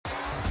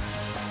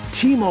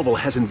T-Mobile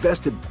has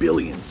invested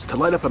billions to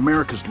light up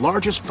America's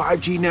largest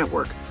 5G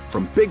network,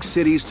 from big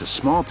cities to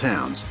small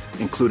towns,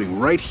 including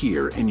right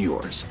here in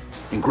yours.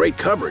 And great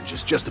coverage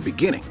is just the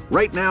beginning.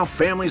 Right now,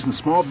 families and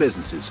small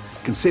businesses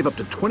can save up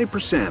to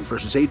 20%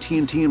 versus AT&T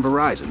and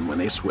Verizon when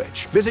they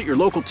switch. Visit your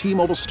local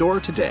T-Mobile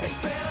store today.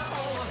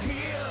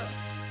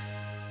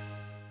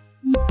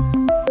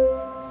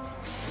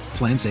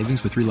 Plan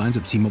savings with 3 lines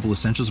of T-Mobile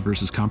Essentials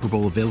versus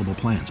comparable available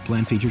plans.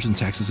 Plan features and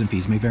taxes and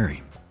fees may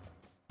vary.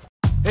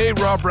 Hey,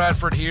 Rob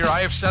Bradford here. I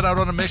have set out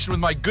on a mission with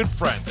my good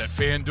friends at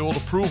FanDuel to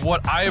prove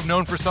what I have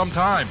known for some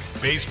time.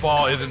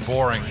 Baseball isn't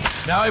boring.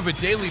 Now I have a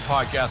daily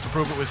podcast to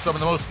prove it with some of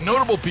the most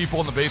notable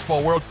people in the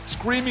baseball world,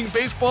 screaming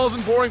baseball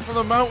isn't boring from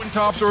the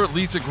mountaintops, or at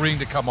least agreeing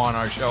to come on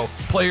our show.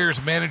 Players,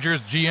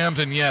 managers, GMs,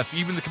 and yes,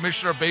 even the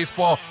commissioner of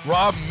baseball,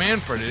 Rob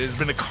Manfred. It has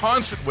been a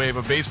constant wave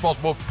of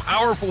baseball's most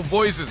powerful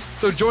voices.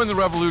 So join the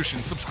revolution.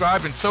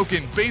 Subscribe and soak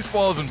in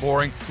Baseball Isn't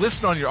Boring.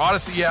 Listen on your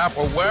Odyssey app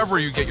or wherever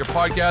you get your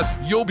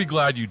podcast. You'll be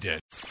glad you did.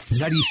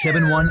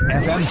 97.1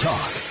 FM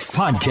Talk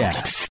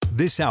Podcast.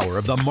 This hour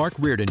of the Mark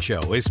Reardon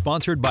Show is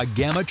sponsored by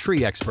Gamma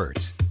Tree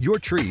Experts. Your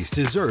trees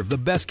deserve the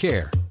best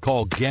care.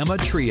 Call Gamma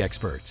Tree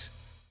Experts.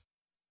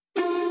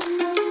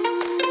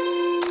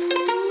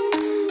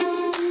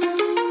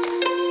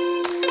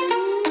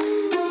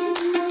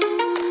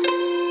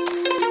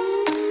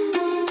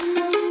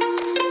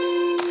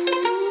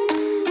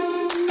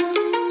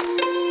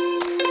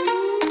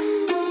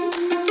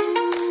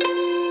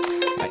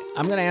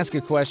 I'm going to ask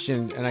a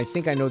question, and I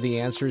think I know the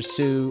answers,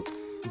 Sue,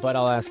 but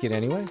I'll ask it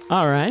anyway.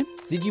 All right.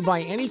 Did you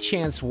by any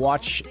chance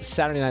watch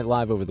Saturday Night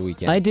Live over the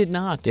weekend? I did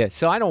not. Yeah,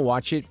 so I don't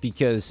watch it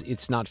because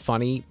it's not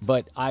funny,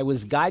 but I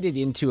was guided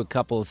into a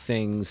couple of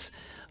things,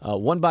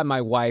 one by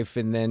my wife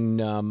and then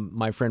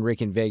my friend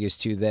Rick in Vegas,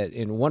 too,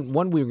 and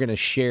one we were going to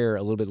share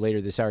a little bit later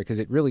this hour because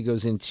it really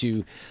goes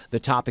into the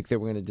topic that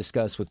we're going to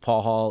discuss with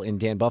Paul Hall and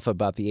Dan Buffa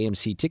about the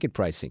AMC ticket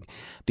pricing,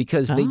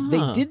 because they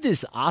did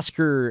this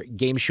Oscar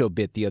game show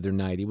bit the other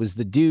night. It was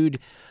the dude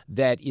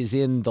that is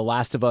in The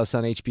Last of Us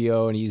on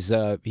HBO, and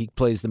he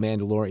plays the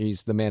Mandalorian.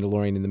 He's the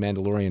Mandalorian in The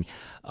Mandalorian.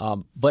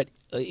 But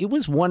it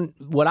was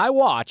what I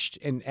watched,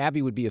 and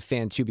Abby would be a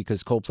fan too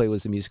because Coldplay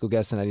was the musical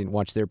guest and I didn't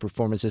watch their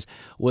performances,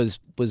 was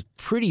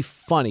pretty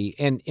funny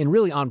and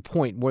really on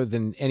point more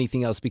than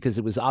anything else because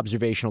it was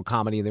observational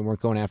comedy and they weren't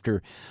going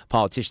after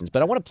politicians.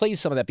 But I want to play you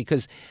some of that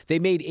because they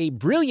made a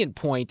brilliant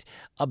point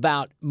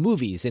about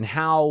movies and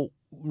how,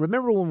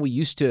 remember when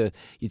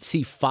you'd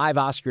see 5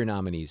 Oscar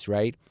nominees,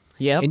 right?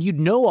 Yeah. And you'd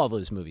know all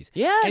those movies.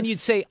 Yes. And you'd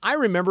say, I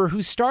remember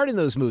who starred in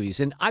those movies.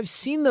 And I've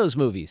seen those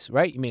movies,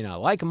 right? You may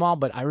not like them all,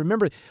 but I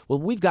remember. Well,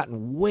 we've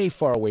gotten way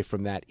far away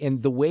from that.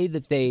 And the way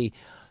that they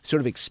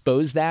sort of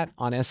exposed that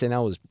on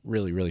SNL was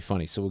really, really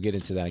funny. So we'll get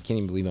into that. I can't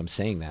even believe I'm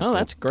saying that. Oh,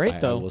 that's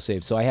great, though. I will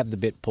save. So I have the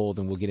bit pulled,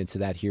 and we'll get into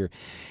that here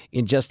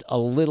in just a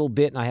little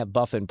bit. And I have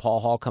Buffa and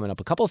Paul Hall coming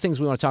up. A couple of things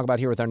we want to talk about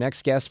here with our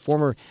next guest.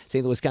 Former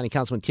St. Louis County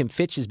Councilman Tim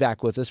Fitch is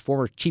back with us,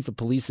 former chief of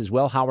police as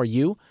well. How are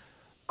you?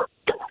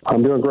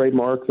 I'm doing great,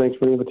 Mark. Thanks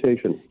for the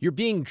invitation. You're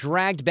being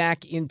dragged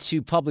back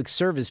into public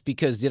service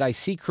because did I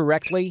see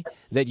correctly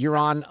that you're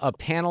on a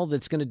panel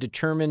that's going to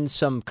determine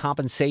some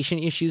compensation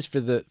issues for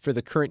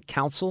the current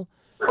council?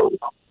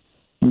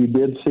 You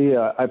did see.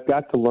 I've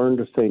got to learn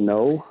to say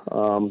no.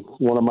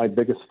 One of my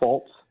biggest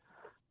faults.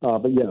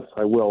 But yes,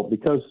 I will.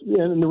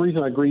 And the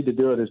reason I agreed to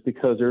do it is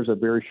because there's a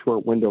very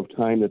short window of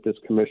time that this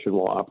commission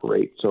will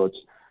operate. So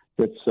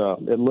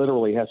it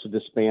literally has to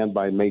disband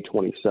by May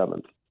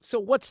 27th. So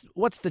what's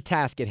the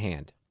task at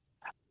hand?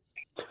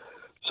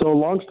 So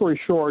long story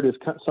short is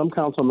some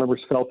council members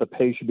felt the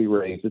pay should be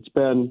raised. It's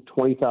been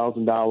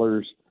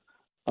 $20,000,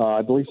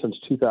 I believe since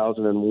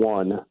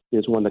 2001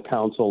 is when the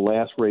council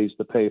last raised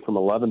the pay from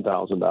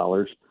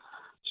 $11,000.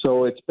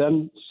 So it's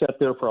been set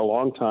there for a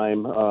long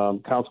time.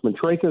 Councilman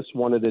Trachis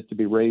wanted it to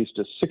be raised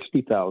to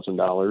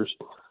 $60,000.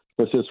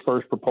 Was his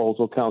first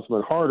proposal.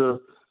 Councilman Harder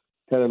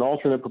had an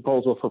alternate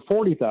proposal for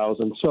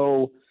 $40,000.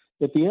 So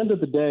at the end of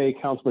the day,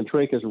 Councilman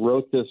Trachis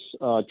wrote this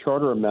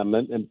charter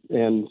amendment,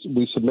 and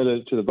we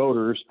submitted it to the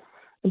voters.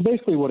 And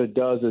basically what it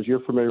does is,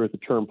 you're familiar with the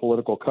term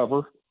political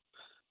cover.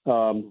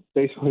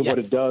 Basically what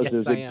it does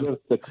is it gives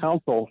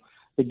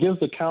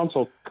the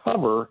council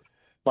cover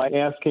by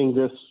asking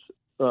this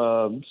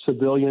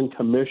civilian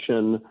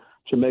commission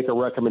to make a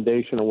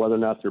recommendation on whether or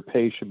not their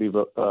pay should be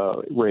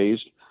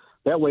raised.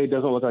 That way it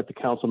doesn't look like the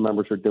council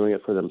members are doing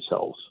it for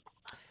themselves.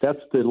 That's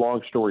the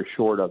long story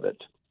short of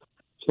it.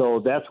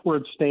 So that's where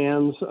it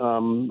stands.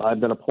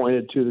 I've been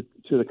appointed to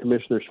the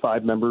commission. There's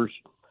 5 members,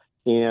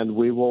 and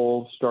we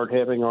will start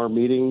having our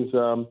meetings.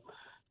 The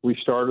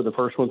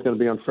first one's going to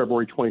be on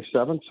February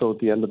 27th, so at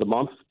the end of the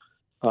month.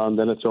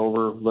 Then it's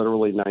over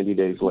literally 90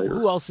 days later.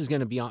 Who else is going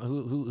to be on?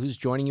 Who's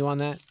joining you on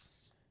that?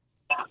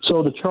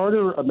 So the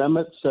charter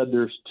amendment said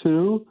there's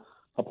 2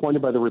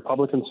 appointed by the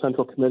Republican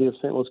Central Committee of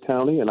St. Louis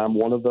County, and I'm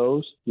one of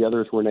those. The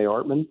other is Renee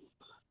Artman,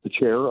 the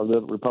chair of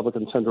the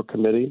Republican Central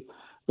Committee.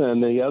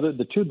 And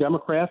the 2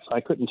 Democrats, I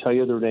couldn't tell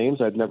you their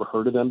names. I've never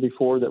heard of them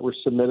before, that were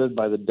submitted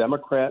by the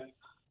Democratic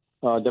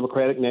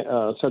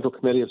Central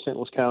Committee of St.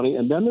 Louis County.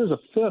 And then there's a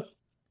 5th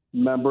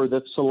member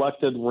that's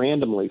selected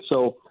randomly.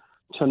 So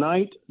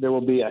tonight there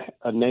will be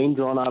a name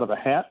drawn out of a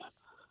hat.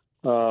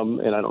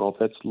 And I don't know if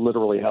that's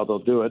literally how they'll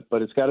do it,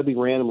 but it's got to be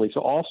randomly.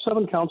 So all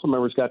 7 council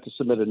members got to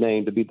submit a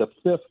name to be the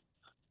 5th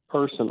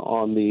person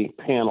on the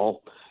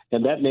panel.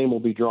 And that name will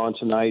be drawn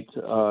tonight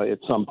at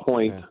some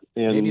point,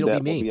 and maybe it'll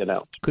that be me. will be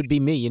announced. Could be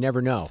me. You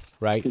never know,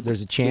 right?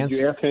 There's a chance. Did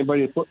you ask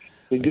anybody to put?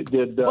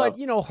 But,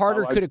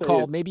 Harder could have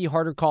called, maybe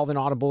Harder called an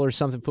audible or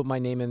something, put my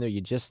name in there. You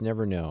just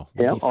never know.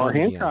 Yeah, or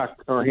Hancock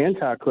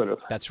could have.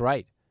 That's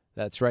right.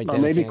 That's right. Or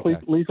Dennis maybe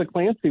Hancock. Lisa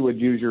Clancy would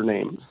use your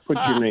name, put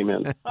your name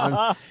in.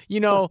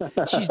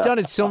 She's done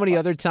it so many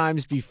other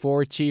times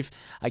before, Chief.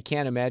 I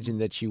can't imagine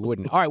that she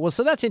wouldn't. All right, well,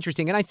 so that's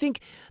interesting. And I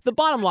think the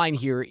bottom line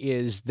here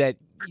is that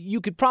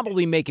you could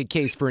probably make a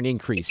case for an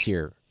increase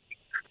here,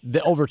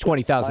 over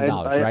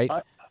 $20,000, right?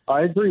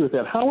 I agree with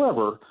that.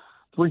 However,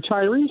 the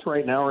retirees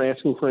right now are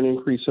asking for an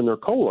increase in their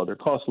COLA, their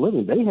cost of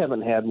living. They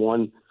haven't had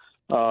one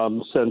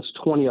since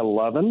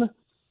 2011.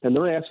 And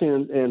they're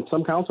asking, and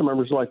some council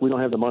members are like, we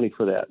don't have the money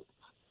for that.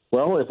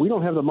 Well, if we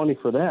don't have the money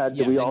for that,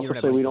 do we also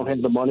say we don't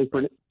have the money for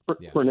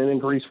an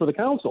increase for the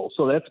council?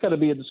 So that's got to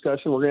be a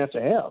discussion we're going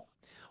to have.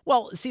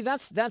 Well, see,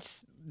 that's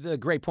the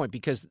great point,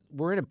 because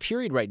we're in a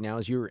period right now,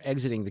 as you're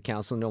exiting the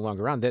council, no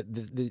longer around, that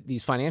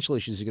these financial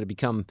issues are going to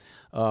become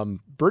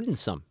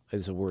burdensome,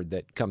 is a word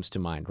that comes to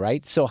mind,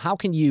 right? So how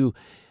can you...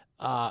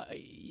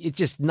 it's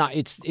just not.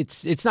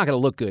 It's not going to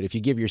look good if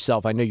you give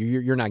yourself. I know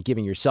you're not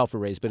giving yourself a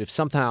raise, but if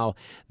somehow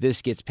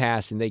this gets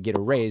passed and they get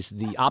a raise,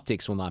 the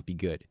optics will not be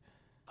good.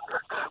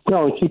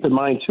 Well, and keep in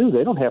mind too,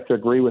 they don't have to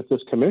agree with this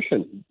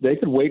commission. They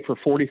could wait for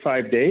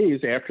 45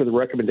 days after the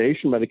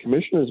recommendation by the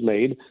commission is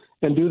made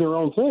and do their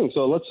own thing.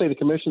 So let's say the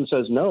commission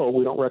says no,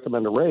 we don't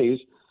recommend a raise.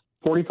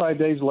 45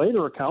 days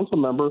later, a council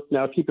member.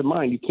 Now, keep in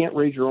mind, you can't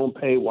raise your own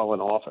pay while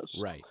in office.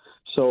 Right.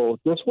 So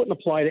this wouldn't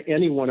apply to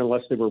anyone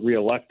unless they were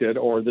reelected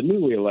or the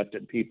newly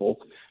elected people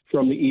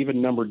from the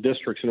even-numbered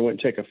districts, and it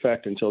wouldn't take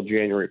effect until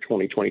January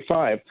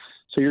 2025.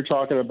 So you're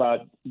talking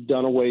about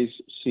Dunaway's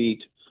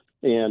seat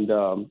and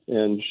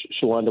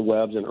Shalonda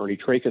Webb's and Ernie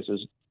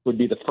Tracus's would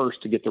be the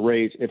first to get the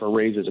raise if a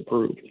raise is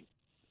approved.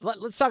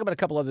 Let's talk about a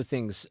couple other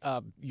things.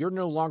 You're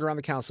no longer on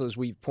the council, as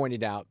we've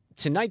pointed out.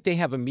 Tonight they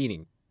have a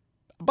meeting.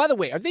 By the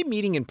way, are they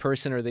meeting in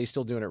person or are they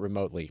still doing it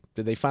remotely?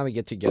 Did they finally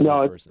get together in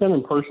person? No, it's been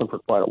in person for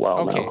quite a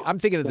while now. Okay, I'm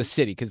thinking of the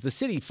city, because the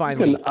city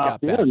finally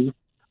got back.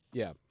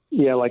 Yeah.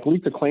 Yeah, like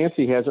Lisa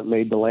Clancy hasn't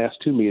made the last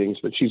 2 meetings,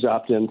 but she's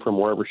opted in from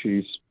wherever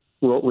she's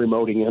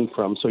remoting in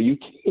from. So you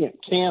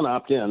can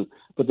opt in,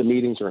 but the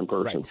meetings are in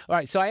person. Right. All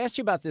right, so I asked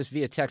you about this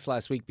via text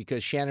last week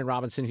because Shannon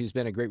Robinson, who's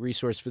been a great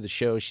resource for the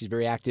show, she's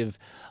very active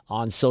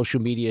on social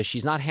media.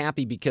 She's not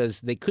happy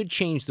because they could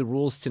change the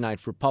rules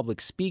tonight for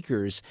public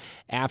speakers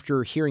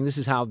after hearing, this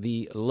is how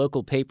the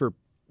local paper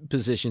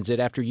positions it,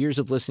 after years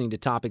of listening to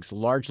topics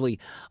largely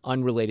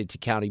unrelated to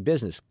county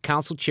business.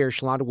 Council Chair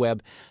Shalonda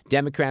Webb,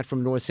 Democrat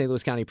from North St.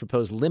 Louis County,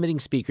 proposed limiting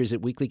speakers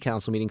at weekly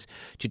council meetings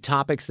to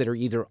topics that are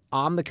either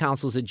on the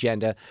council's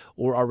agenda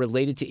or are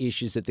related to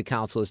issues that the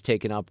council has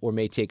taken up or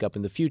may take up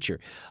in the future.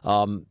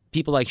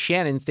 People like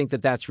Shannon think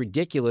that that's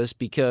ridiculous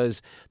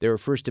because there are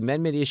First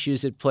Amendment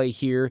issues at play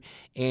here,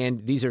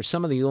 and these are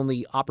some of the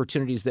only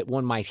opportunities that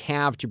one might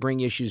have to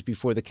bring issues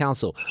before the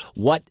council.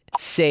 What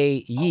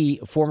say ye,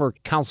 former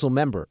council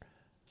member?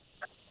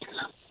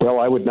 Well,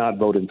 I would not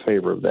vote in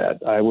favor of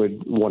that. I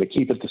would want to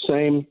keep it the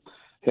same,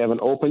 have an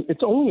open.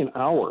 It's only an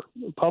hour.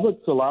 The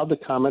public's allowed to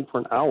comment for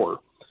an hour.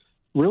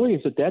 Really,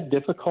 is it that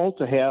difficult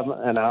to have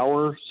an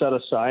hour set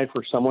aside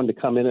for someone to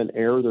come in and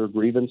air their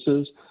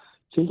grievances?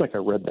 Seems like I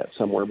read that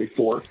somewhere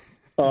before.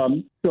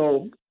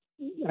 So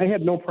I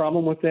had no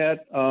problem with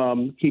that,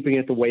 keeping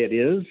it the way it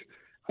is.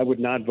 I would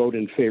not vote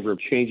in favor of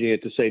changing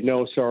it to say,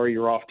 no, sorry,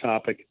 you're off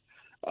topic.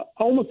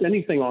 Almost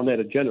anything on that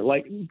agenda.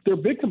 Like, their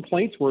big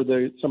complaints were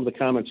some of the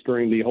comments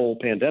during the whole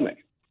pandemic.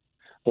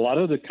 A lot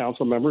of the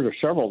council members, or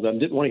several of them,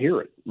 didn't want to hear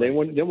it. They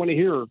didn't want to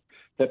hear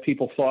that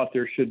people thought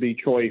there should be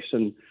choice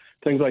and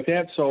things like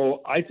that.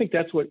 So I think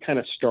that's what kind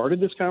of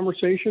started this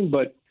conversation.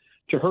 But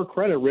to her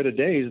credit, Rita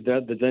Days,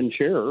 the then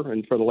chair,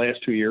 and for the last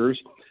 2 years,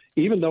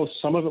 even though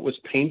some of it was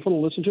painful to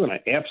listen to, and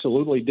I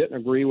absolutely didn't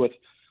agree with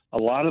a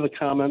lot of the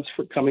comments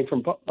coming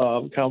from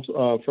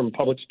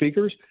public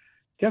speakers,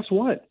 guess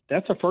what?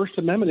 That's a First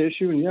Amendment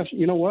issue, and yes,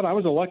 you know what? I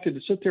was elected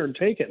to sit there and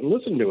take it and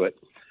listen to it.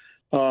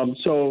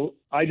 So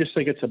I just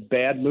think it's a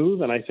bad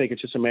move, and I think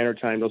it's just a matter of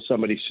time till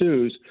somebody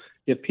sues.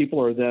 If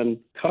people are then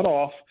cut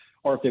off,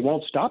 or if they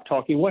won't stop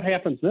talking, what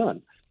happens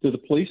then? Do the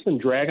police then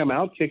drag them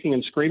out kicking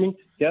and screaming?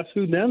 Guess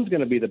who then's going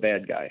to be the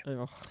bad guy?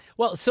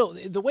 Well, so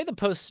the way the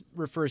Post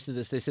refers to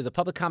this, they say the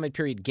public comment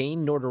period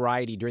gained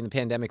notoriety during the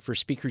pandemic for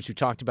speakers who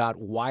talked about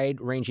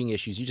wide-ranging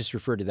issues. You just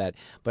referred to that,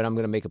 but I'm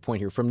going to make a point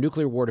here. From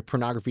nuclear war to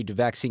pornography to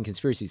vaccine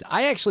conspiracies.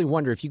 I actually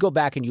wonder if you go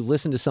back and you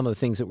listen to some of the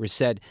things that were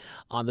said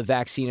on the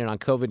vaccine and on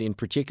COVID in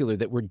particular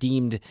that were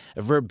deemed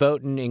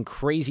verboten and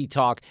crazy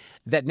talk,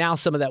 that now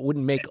some of that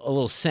wouldn't make a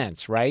little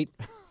sense, right?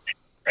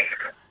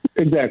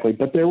 Exactly,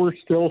 but there were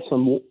still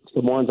some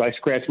ones I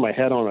scratched my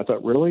head on. I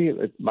thought, really,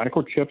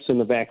 microchips in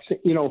the vaccine?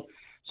 You know,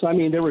 So, I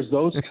mean, there was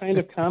those kind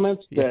of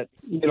comments that,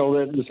 that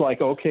was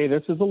like, okay,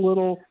 this is a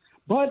little,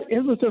 but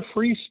it was a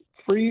free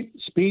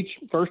speech,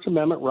 First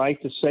Amendment right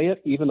to say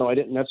it, even though I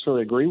didn't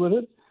necessarily agree with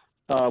it.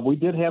 We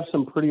did have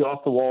some pretty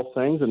off-the-wall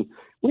things, and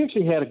we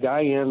actually had a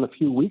guy in a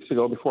few weeks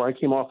ago before I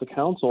came off the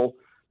council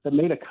that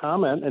made a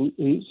comment, and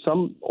he's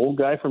some old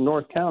guy from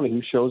North County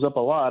who shows up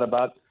a lot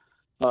about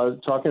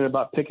talking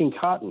about picking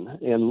cotton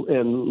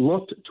and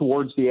looked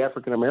towards the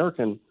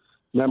African-American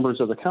members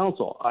of the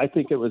council. I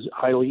think it was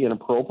highly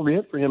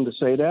inappropriate for him to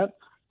say that,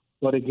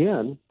 but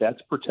again,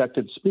 that's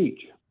protected speech.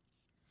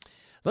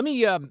 Let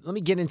me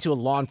get into a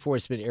law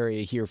enforcement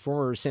area here.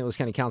 Former St. Louis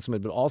County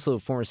Councilman, but also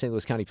former St.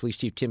 Louis County Police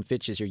Chief Tim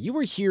Fitch is here. You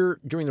were here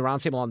during the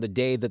roundtable on the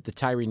day that the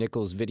Tyree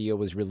Nichols video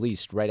was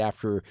released, right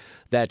after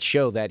that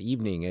show that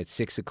evening at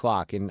 6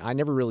 o'clock. And I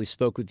never really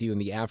spoke with you in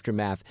the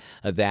aftermath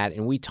of that.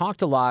 And we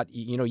talked a lot,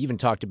 you even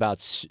talked about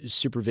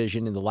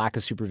supervision and the lack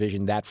of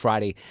supervision that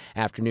Friday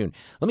afternoon.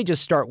 Let me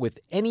just start with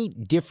any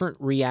different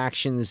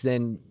reactions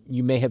than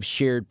you may have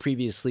shared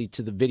previously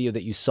to the video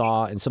that you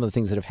saw and some of the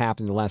things that have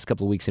happened in the last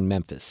couple of weeks in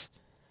Memphis.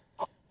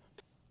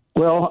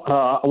 Well,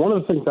 one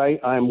of the things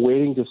I'm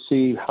waiting to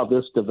see how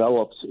this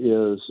develops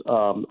is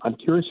I'm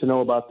curious to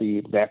know about the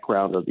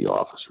background of the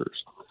officers,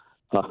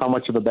 how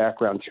much of a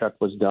background check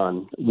was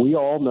done. We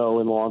all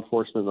know in law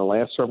enforcement in the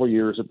last several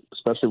years,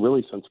 especially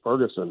really since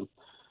Ferguson,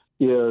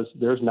 is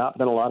there's not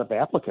been a lot of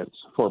applicants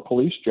for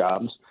police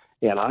jobs.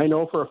 And I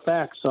know for a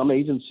fact some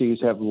agencies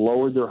have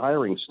lowered their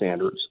hiring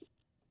standards.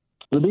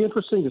 It'll be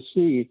interesting to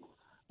see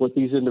what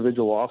these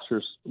individual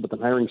officers, what the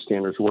hiring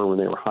standards were when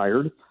they were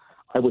hired.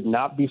 I would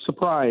not be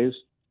surprised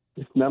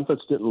if Memphis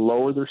didn't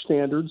lower their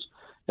standards,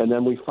 and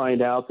then we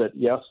find out that,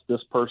 yes,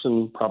 this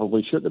person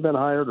probably shouldn't have been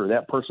hired, or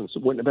that person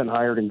wouldn't have been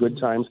hired in good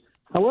times.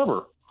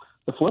 However,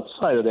 the flip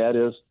side of that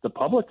is the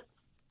public,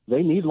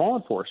 they need law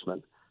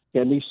enforcement.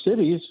 And these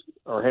cities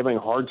are having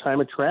a hard time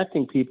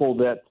attracting people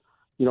that,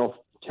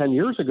 10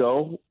 years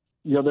ago,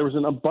 there was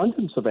an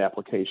abundance of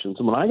applications.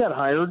 And when I got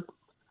hired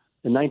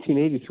in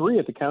 1983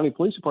 at the county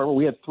police department,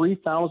 we had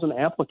 3,000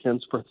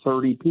 applicants for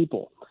 30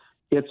 people.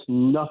 It's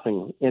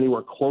nothing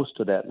anywhere close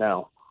to that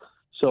now.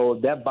 So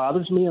that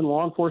bothers me in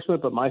law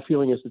enforcement, but my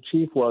feeling as the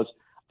chief was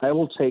I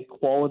will take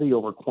quality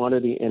over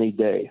quantity any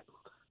day.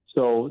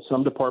 So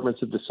some departments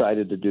have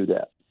decided to do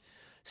that.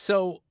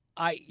 So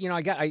I've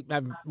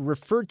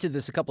referred to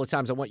this a couple of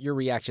times. I want your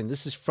reaction.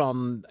 This is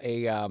from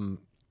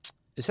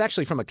it's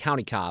actually from a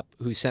county cop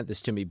who sent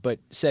this to me, but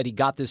said he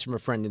got this from a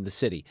friend in the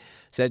city.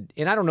 Said,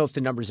 and I don't know if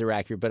the numbers are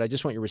accurate, but I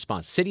just want your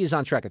response. City is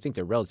on track. I think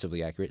they're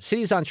relatively accurate.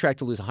 City is on track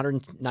to lose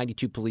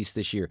 192 police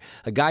this year.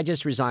 A guy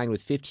just resigned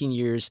with 15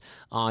 years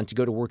on to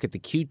go to work at the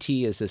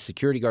QT as a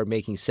security guard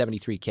making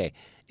 $73K.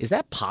 Is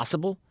that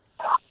possible?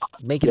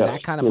 Making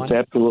that kind of money?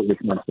 It's absolutely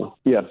possible.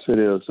 Yes, it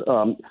is.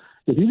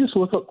 If you just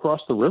look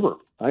across the river,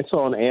 I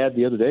saw an ad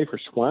the other day for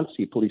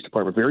Swansea Police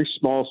Department, very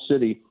small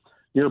city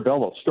near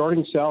Belleville.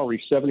 Starting salary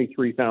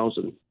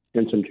 $73,000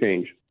 and some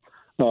change.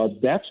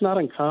 That's not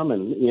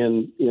uncommon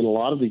in a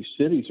lot of these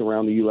cities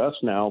around the U.S.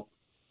 now,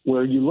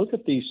 where you look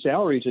at these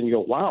salaries and you go,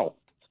 "Wow,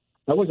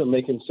 I wasn't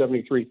making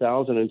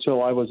 $73,000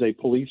 until I was a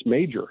police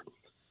major,"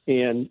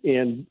 and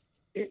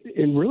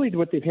really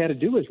what they've had to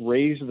do is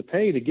raise the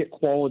pay to get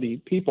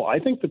quality people. I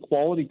think the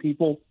quality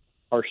people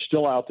are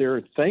still out there,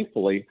 and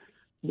thankfully,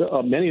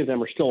 many of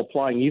them are still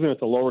applying even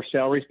at the lower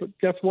salaries. But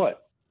guess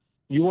what?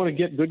 You want to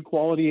get good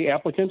quality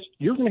applicants,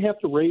 you're going to have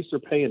to raise their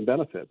pay and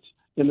benefits.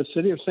 And the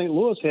city of St.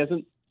 Louis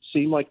hasn't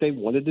seemed like they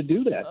wanted to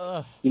do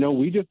that.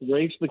 We just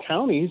raised the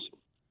counties.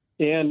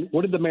 And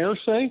what did the mayor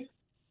say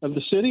of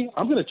the city?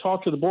 I'm going to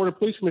talk to the Board of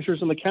Police Commissioners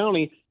in the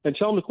county and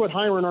tell them to quit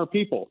hiring our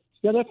people.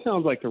 Yeah, that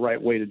sounds like the right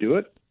way to do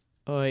it.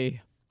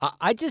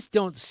 I just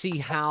don't see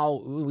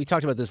how, we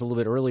talked about this a little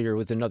bit earlier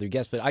with another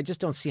guest, but I just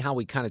don't see how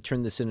we kind of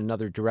turn this in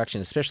another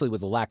direction, especially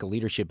with the lack of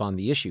leadership on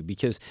the issue,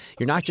 because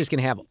you're not just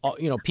going to have,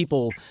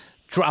 people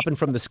dropping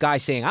from the sky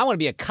saying, I want to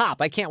be a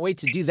cop. I can't wait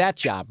to do that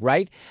job,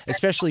 right?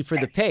 Especially for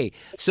the pay.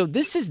 So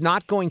this is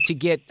not going to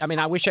get,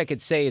 I wish I could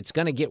say it's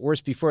going to get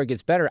worse before it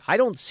gets better. I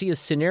don't see a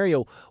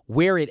scenario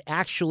where it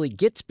actually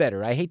gets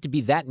better. I hate to be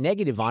that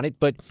negative on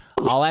it, but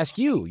I'll ask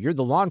you, you're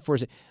the law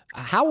enforcement.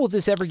 How will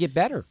this ever get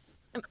better?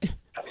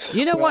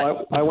 You know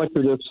what? I went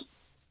through this.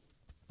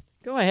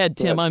 Go ahead,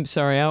 Tim. I'm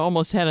sorry. I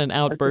almost had an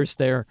outburst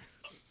there.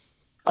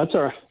 That's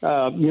all right.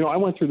 I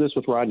went through this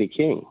with Rodney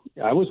King.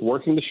 I was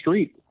working the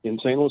street in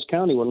St. Louis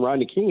County when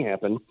Rodney King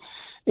happened,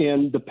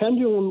 and the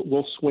pendulum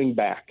will swing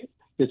back.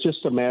 It's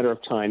just a matter of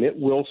time. It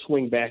will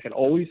swing back. It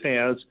always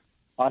has.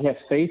 I have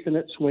faith in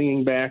it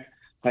swinging back.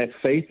 I have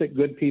faith that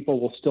good people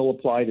will still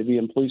apply to be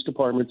in police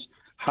departments.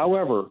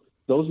 However,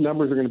 those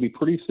numbers are going to be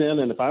pretty thin,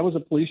 and if I was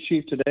a police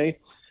chief today,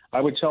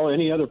 I would tell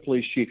any other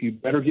police chief, you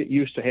better get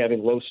used to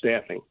having low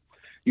staffing.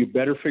 You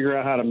better figure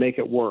out how to make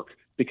it work,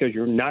 because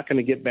you're not going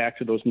to get back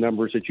to those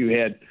numbers that you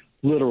had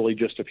literally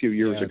just a few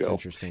years ago.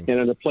 Interesting. And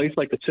in a place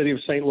like the city of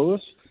St.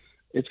 Louis,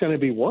 it's going to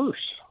be worse.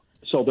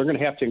 So they're going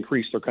to have to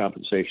increase their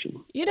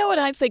compensation. You know what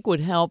I think would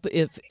help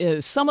if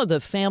some of the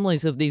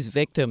families of these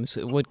victims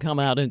would come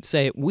out and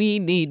say, we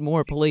need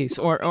more police,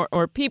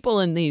 or people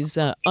in these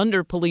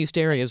under-policed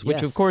areas,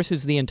 which, of course,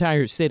 is the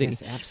entire city.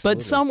 Yes, absolutely.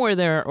 But somewhere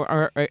there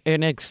are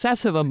an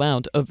excessive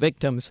amount of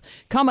victims.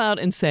 Come out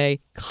and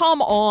say,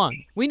 come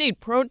on, we need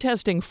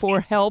protesting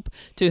for help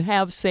to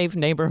have safe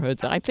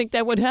neighborhoods. I think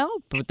that would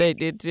help, but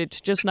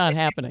it's just not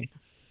happening.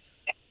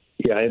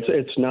 Yeah,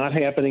 it's not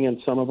happening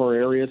in some of our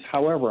areas.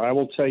 However, I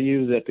will tell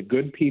you that the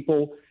good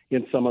people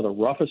in some of the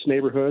roughest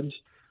neighborhoods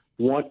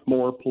want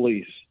more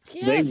police.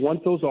 Yes. They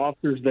want those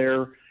officers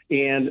there,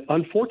 and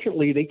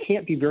unfortunately, they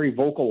can't be very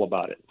vocal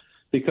about it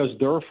because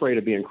they're afraid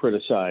of being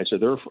criticized,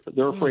 or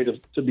they're afraid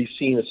to be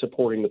seen as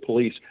supporting the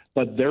police.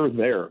 But they're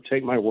there.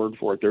 Take my word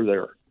for it, they're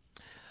there.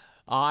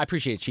 I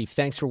appreciate it, Chief.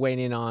 Thanks for weighing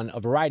in on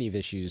a variety of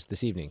issues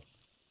this evening.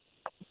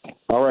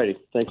 All righty.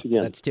 Thanks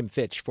again. That's Tim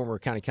Fitch, former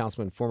county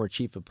councilman, former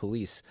chief of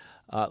police.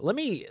 Let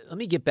me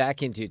get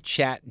back into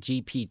Chat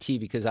GPT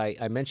because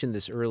I mentioned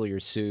this earlier,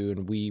 Sue,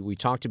 and we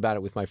talked about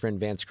it with my friend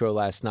Vance Crowe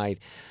last night.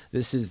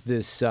 This is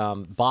this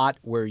bot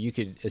where you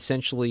could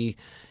essentially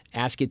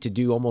ask it to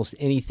do almost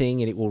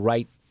anything, and it will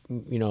write,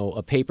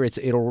 a paper.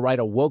 It'll write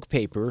a woke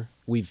paper,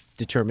 we've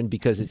determined,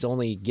 because it's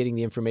only getting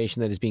the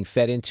information that is being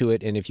fed into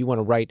it. And if you want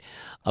to write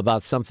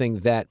about something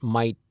that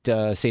might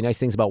say nice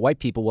things about white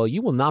people, well,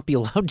 you will not be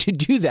allowed to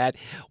do that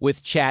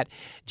with Chat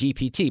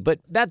GPT. But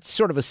that's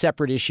sort of a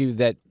separate issue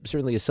that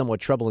certainly is somewhat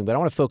troubling. But I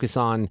want to focus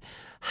on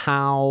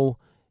how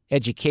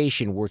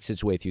education works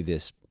its way through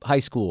this. High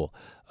school,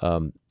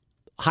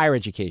 higher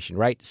education,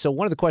 right? So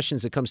one of the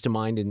questions that comes to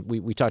mind, and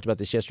we talked about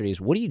this yesterday, is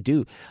what do you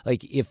do?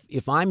 Like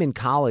if I'm in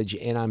college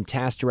and I'm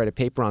tasked to write a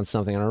paper on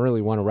something, and I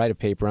really want to write a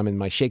paper, I'm in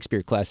my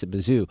Shakespeare class at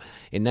Mizzou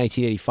in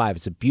 1985.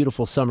 It's a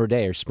beautiful summer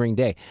day or spring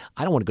day.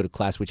 I don't want to go to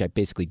class, which I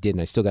basically did,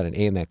 and I still got an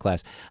A in that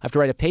class. I have to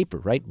write a paper,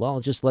 right? Well, I'll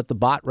just let the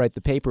bot write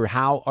the paper.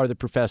 How are the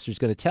professors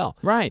going to tell?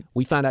 Right.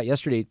 We found out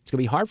yesterday it's going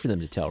to be hard for them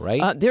to tell,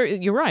 right?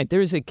 You're right.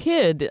 There's a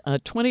kid, a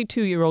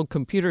 22-year-old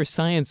computer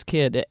science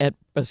kid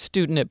a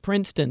student at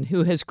Princeton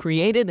who has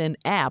created an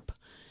app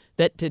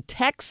that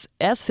detects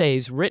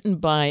essays written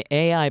by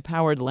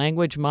AI-powered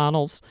language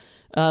models,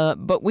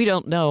 but we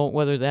don't know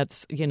whether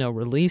that's,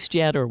 released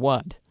yet or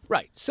what.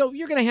 Right. So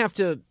you're going to have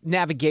to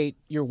navigate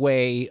your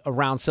way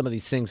around some of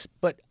these things.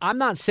 But I'm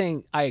not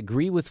saying I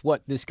agree with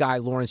what this guy,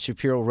 Lawrence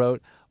Shapiro,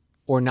 wrote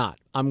or not.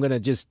 I'm going to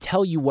just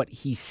tell you what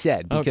he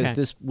said because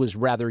this was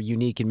rather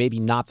unique and maybe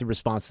not the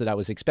response that I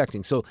was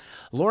expecting. So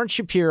Lawrence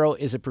Shapiro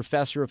is a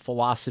professor of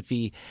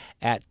philosophy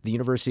at the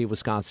University of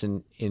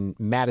Wisconsin in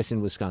Madison,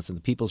 Wisconsin,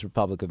 the People's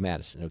Republic of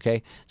Madison,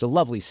 okay? It's a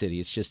lovely city.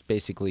 It's just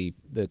basically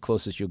the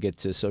closest you'll get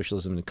to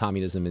socialism and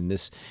communism in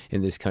this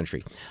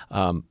country.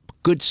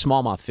 Good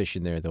smallmouth fish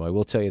in there, though. I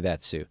will tell you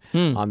that, Sue,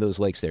 on those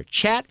lakes there.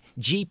 Chat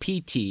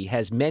GPT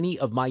has many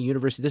of my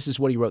university, this is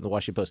what he wrote in the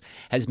Washington Post,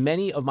 has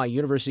many of my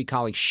university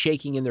colleagues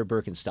shaking in their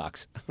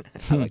Birkenstocks.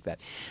 I like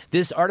that.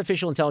 This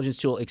artificial intelligence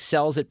tool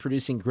excels at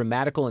producing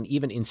grammatical and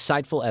even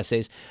insightful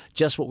essays,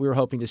 just what we were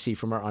hoping to see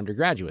from our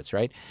undergraduates,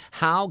 right?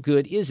 How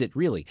good is it,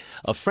 really?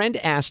 A friend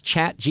asked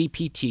Chat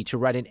GPT to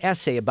write an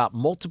essay about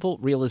multiple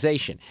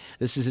realization.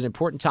 This is an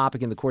important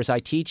topic in the course I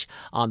teach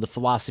on the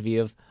philosophy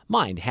of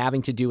mind,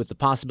 having to do with the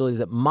possibility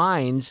that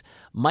minds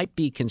might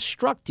be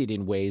constructed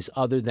in ways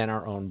other than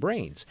our own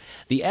brains.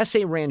 The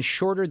essay ran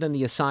shorter than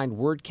the assigned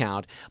word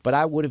count, but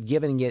I would have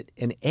given it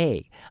an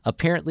A.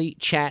 Apparently,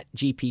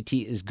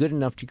 ChatGPT is good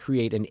enough to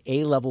create an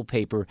A-level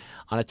paper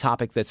on a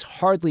topic that's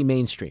hardly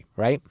mainstream,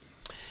 right?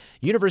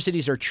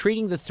 Universities are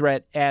treating the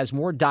threat as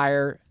more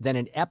dire than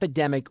an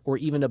epidemic or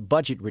even a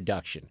budget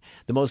reduction.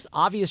 The most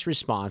obvious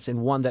response,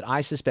 and one that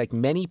I suspect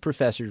many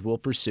professors will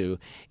pursue,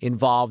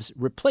 involves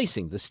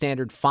replacing the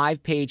standard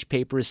 5-page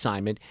paper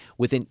assignment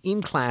with an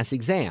in-class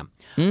exam.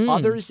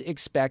 Others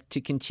expect to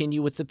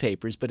continue with the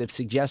papers, but have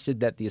suggested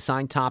that the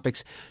assigned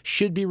topics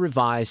should be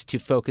revised to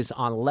focus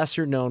on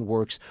lesser-known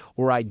works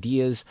or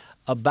ideas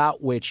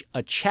about which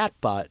a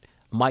chatbot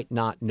might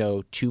not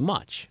know too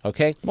much,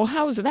 okay? Well,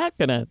 how is that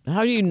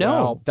how do you know?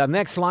 Well, the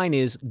next line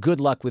is, good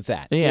luck with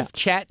that. Yeah. If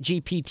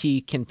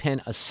ChatGPT can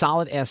pen a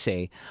solid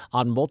essay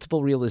on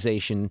multiple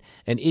realization,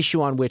 an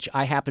issue on which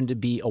I happen to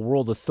be a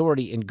world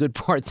authority in good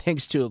part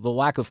thanks to the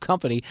lack of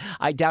company,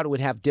 I doubt it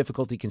would have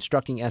difficulty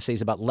constructing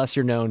essays about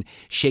lesser-known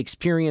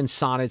Shakespearean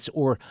sonnets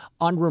or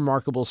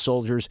unremarkable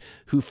soldiers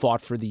who fought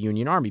for the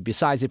Union Army.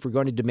 Besides, if we're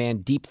going to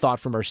demand deep thought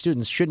from our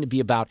students, shouldn't it be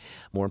about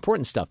more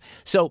important stuff?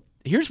 So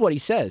here's what he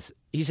says.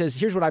 He says,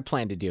 here's what I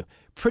plan to do.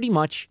 Pretty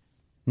much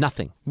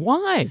nothing.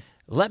 Why?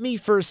 Let me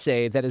first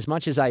say that as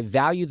much as I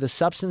value the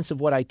substance of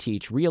what I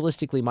teach,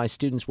 realistically, my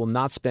students will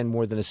not spend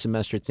more than a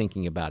semester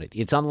thinking about it.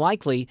 It's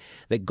unlikely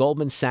that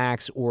Goldman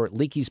Sachs or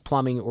Leakey's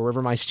Plumbing or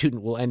wherever my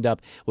student will end up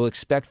will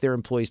expect their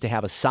employees to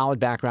have a solid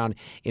background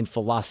in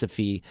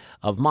philosophy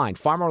of mind.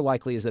 Far more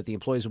likely is that the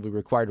employees will be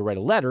required to write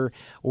a letter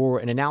or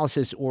an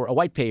analysis or a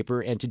white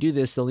paper, and to do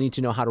this, they'll need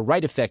to know how to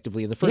write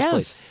effectively in the first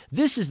place.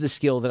 This is the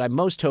skill that I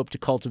most hope to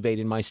cultivate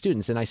in my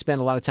students, and I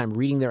spend a lot of time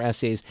reading their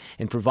essays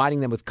and providing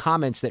them with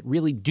comments that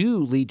really do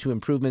lead to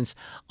improvements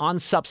on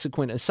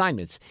subsequent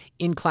assignments.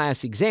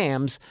 In-class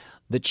exams,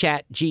 the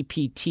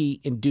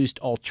ChatGPT-induced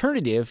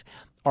alternative,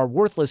 are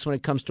worthless when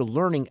it comes to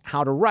learning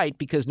how to write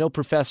because no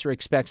professor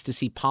expects to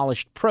see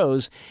polished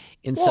prose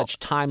in such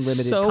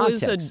time-limited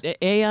context. So is an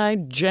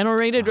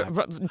AI-generated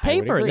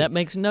paper. That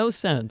makes no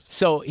sense.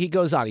 So he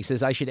goes on. He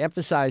says, I should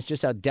emphasize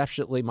just how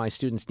desperately my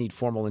students need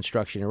formal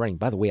instruction in writing.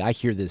 By the way, I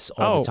hear this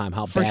all the time,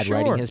 how bad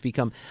writing has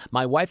become.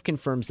 My wife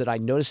confirms that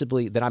I'm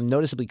noticeably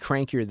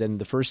crankier than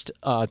the first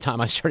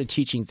time I started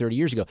teaching 30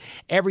 years ago.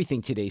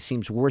 Everything today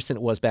seems worse than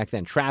it was back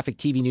then. Traffic,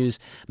 TV news,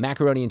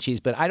 macaroni and cheese.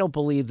 But I don't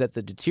believe that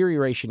the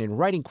deterioration in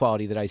writing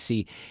quality that I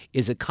see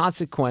is a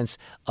consequence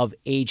of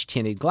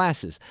age-tinted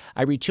glasses.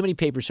 I read too many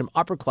papers from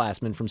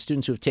upperclassmen, from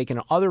students who have taken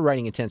other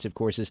writing-intensive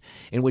courses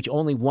in which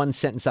only one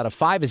sentence out of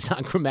 5 is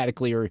not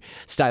grammatically or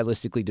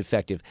stylistically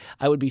defective.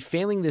 I would be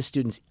failing the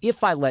students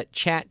if I let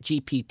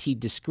ChatGPT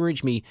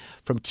discourage me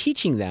from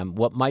teaching them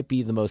what might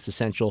be the most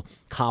essential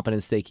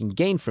competence they can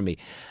gain from me.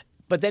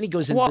 But then he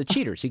goes into the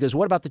cheaters. He goes,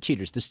 what about the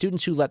cheaters? The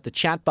students who let the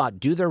chatbot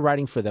do their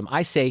writing for them.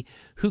 I say,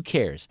 who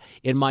cares?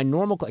 In my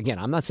normal, again,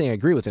 I'm not saying I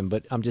agree with him,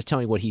 but I'm just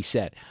telling you what he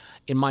said.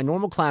 In my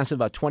normal class of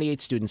about 28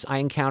 students, I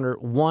encounter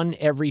one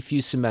every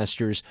few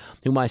semesters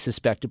whom I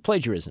suspect of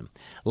plagiarism.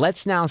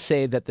 Let's now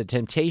say that the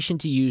temptation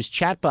to use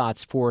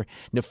chatbots for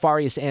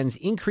nefarious ends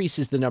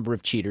increases the number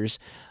of cheaters.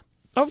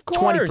 Of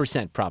course.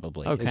 20%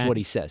 probably is what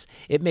he says.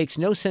 It makes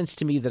no sense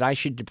to me that I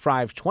should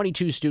deprive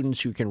 22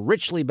 students who can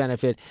richly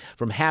benefit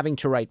from having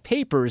to write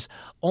papers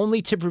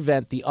only to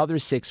prevent the other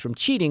 6 from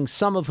cheating,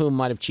 some of whom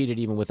might have cheated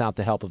even without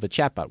the help of a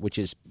chatbot, which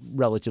is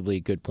relatively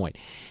a good point.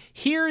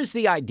 Here is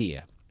the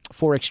idea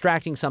for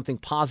extracting something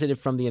positive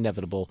from the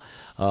inevitable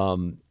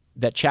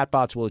that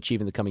chatbots will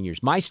achieve in the coming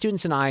years. My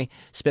students and I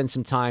spend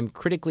some time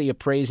critically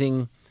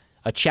appraising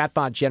a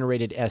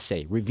chatbot-generated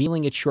essay,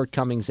 revealing its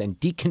shortcomings and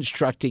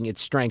deconstructing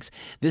its strengths.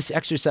 This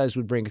exercise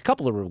would bring a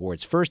couple of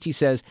rewards. First, he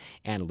says,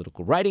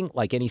 analytical writing,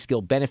 like any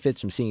skill,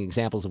 benefits from seeing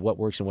examples of what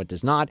works and what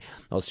does not.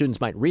 While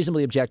students might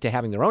reasonably object to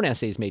having their own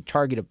essays made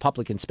target of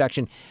public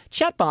inspection,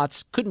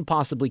 chatbots couldn't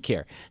possibly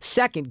care.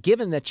 Second,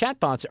 given that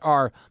chatbots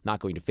are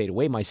not going to fade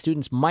away, my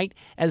students might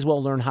as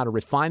well learn how to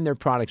refine their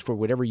products for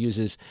whatever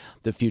uses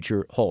the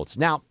future holds.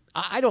 Now,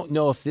 I don't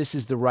know if this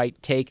is the right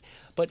take,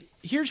 but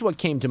here's what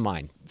came to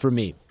mind for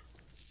me.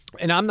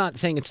 And I'm not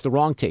saying it's the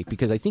wrong take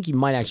because I think you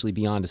might actually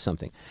be onto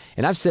something.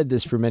 And I've said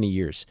this for many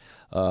years.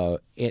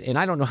 And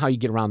I don't know how you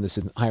get around this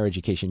in higher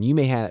education. You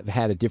may have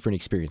had a different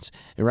experience.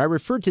 And when I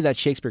referred to that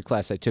Shakespeare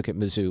class I took at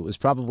Mizzou, it was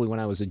probably when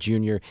I was a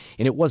junior.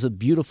 And it was a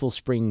beautiful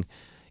spring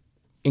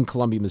in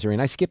Columbia, Missouri.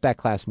 And I skipped that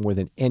class more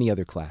than any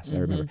other class, I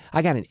remember.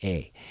 I got an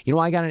A. You know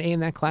why I got an A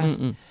in that class?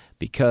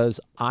 Because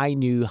I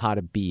knew how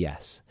to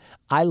BS.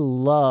 I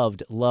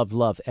loved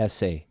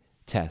essay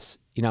tests.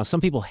 You know,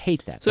 some people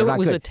hate that. So it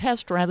was a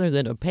test rather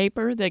than a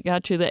paper that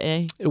got you the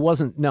A? It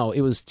wasn't. No, it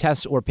was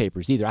tests or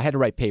papers either. I had to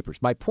write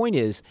papers. My point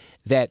is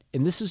that,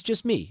 and this is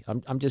just me,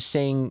 I'm just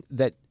saying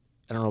that,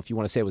 I don't know if you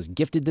want to say I was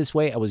gifted this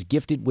way. I was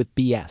gifted with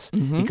BS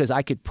because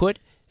I could put,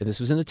 and this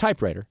was in the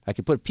typewriter, I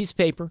could put a piece of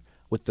paper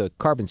with the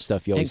carbon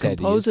stuff you always had to use.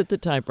 And compose at the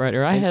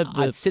typewriter.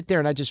 I'd sit there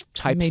and I'd just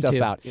type stuff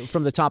out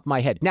from the top of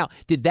my head. Now,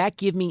 did that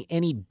give me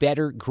any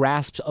better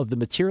grasp of the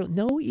material?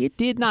 No, it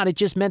did not. It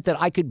just meant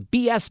that I could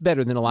BS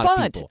better than a lot of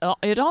people. But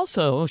it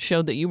also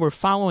showed that you were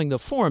following the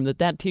form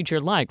that teacher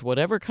liked.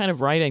 Whatever kind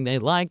of writing they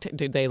liked,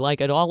 did they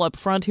like it all up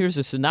front? Here's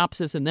a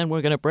synopsis, and then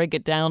we're going to break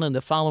it down in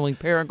the following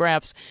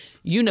paragraphs.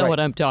 You know what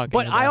I'm talking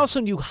about. But I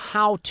also knew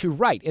how to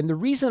write. And the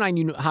reason I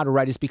knew how to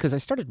write is because I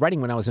started writing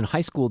when I was in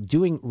high school,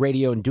 doing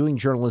radio and doing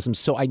journalism,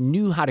 so I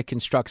knew how to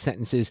construct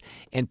sentences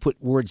and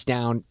put words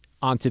down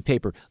onto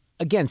paper.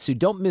 Again, Sue,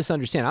 don't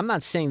misunderstand. I'm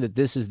not saying that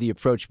this is the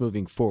approach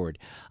moving forward.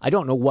 I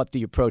don't know what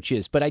the approach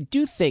is, but I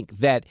do think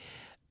that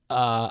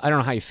I don't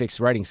know how you fix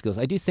writing skills.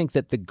 I do think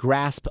that the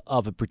grasp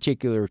of a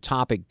particular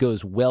topic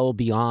goes well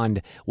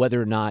beyond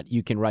whether or not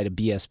you can write a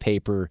BS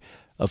paper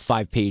of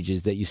 5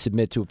 pages that you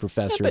submit to a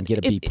professor and get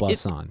a B+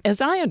 on. As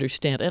I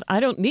understand it,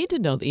 I don't need to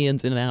know the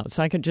ins and outs.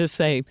 I could just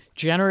say,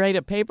 generate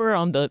a paper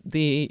on the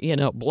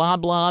blah,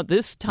 blah,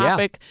 this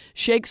topic,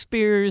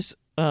 Shakespeare's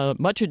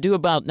Much Ado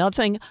About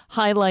Nothing,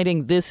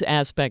 highlighting this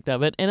aspect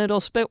of it, and it'll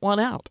spit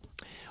one out.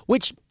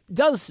 Which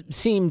does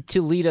seem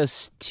to lead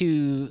us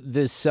to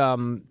this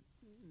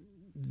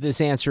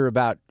this answer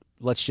about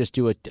let's just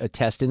do a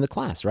test in the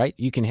class, right?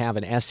 You can have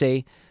an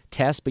essay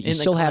test, but you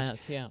still have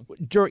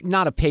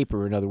not a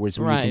paper, in other words,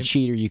 where you can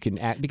cheat or you can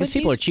act, because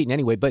people are cheating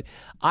anyway. But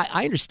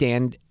I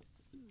understand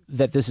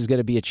that this is going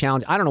to be a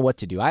challenge. I don't know what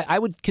to do. I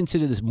would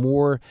consider this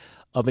more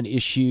of an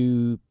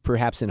issue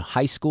perhaps in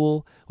high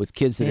school with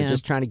kids that are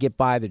just trying to get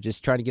by. They're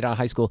just trying to get out of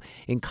high school.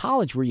 In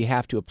college, where you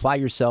have to apply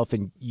yourself,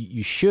 and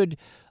you should,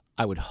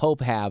 I would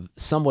hope, have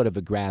somewhat of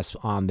a grasp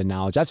on the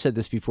knowledge. I've said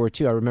this before,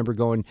 too. I remember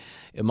going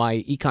in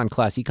my econ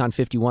class, Econ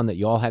 51, that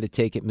you all had to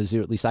take at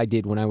Mizzou, at least I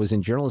did when I was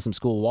in journalism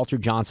school. Walter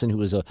Johnson, who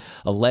was a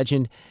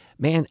legend,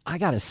 Man, I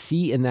got a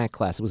C in that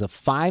class. It was a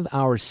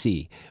 5-hour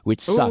C,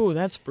 which sucked. Ooh,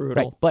 that's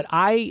brutal. Right. But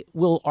I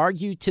will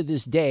argue to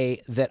this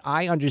day that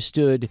I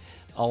understood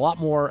a lot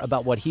more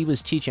about what he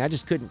was teaching. I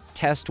just couldn't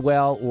test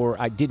well,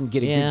 or I didn't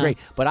get a good grade.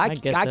 But I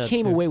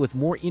came away with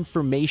more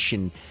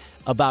information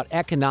about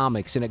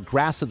economics and a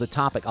grasp of the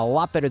topic a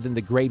lot better than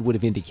the grade would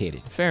have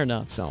indicated. Fair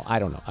enough. So I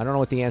don't know. I don't know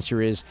what the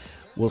answer is.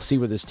 We'll see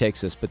where this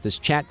takes us. But this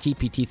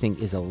ChatGPT thing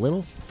is a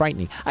little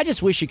frightening. I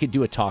just wish you could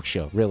do a talk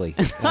show, really,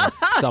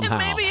 somehow.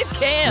 Maybe it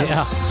can.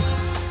 Yeah.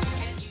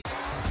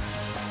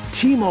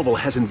 T-Mobile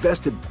has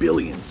invested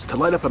billions to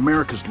light up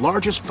America's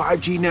largest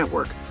 5G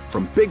network,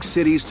 from big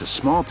cities to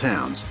small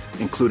towns,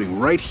 including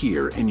right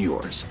here in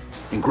yours.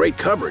 And great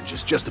coverage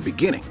is just the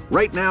beginning.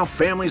 Right now,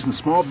 families and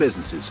small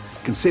businesses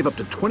can save up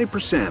to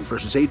 20%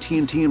 versus AT&T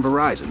and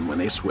Verizon when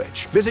they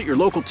switch. Visit your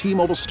local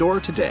T-Mobile store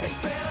today.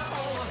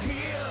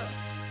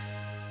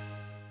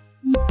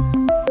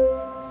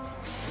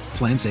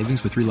 Plan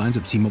savings with 3 lines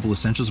of T-Mobile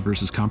Essentials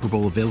versus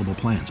comparable available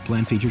plans.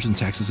 Plan features and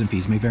taxes and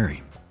fees may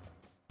vary.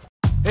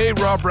 Hey,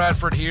 Rob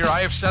Bradford here. I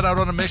have set out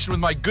on a mission with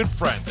my good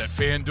friends at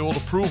FanDuel to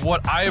prove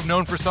what I have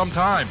known for some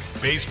time.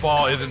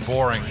 Baseball isn't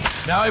boring.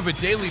 Now I have a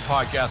daily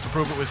podcast to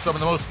prove it with some of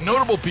the most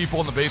notable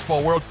people in the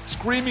baseball world,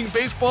 screaming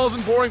baseball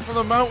isn't boring from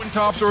the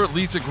mountaintops, or at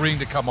least agreeing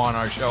to come on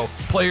our show.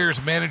 Players,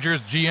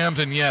 managers, GMs,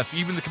 and yes,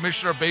 even the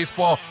commissioner of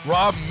baseball,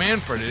 Rob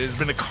Manfred. It has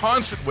been a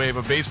constant wave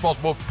of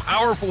baseball's most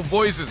powerful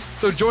voices.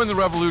 So join the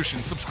revolution.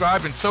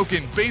 Subscribe and soak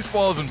in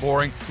Baseball Isn't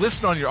Boring.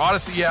 Listen on your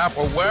Odyssey app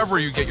or wherever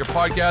you get your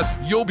podcast.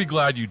 You'll be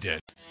glad you did.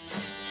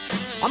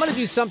 I'm going to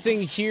do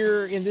something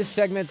here in this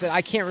segment that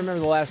I can't remember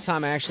the last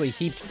time I actually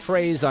heaped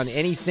praise on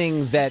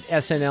anything that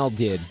SNL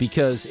did,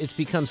 because it's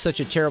become such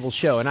a terrible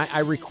show. And I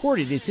record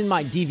it. It's in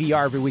my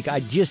DVR every week. I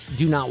just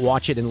do not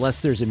watch it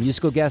unless there's a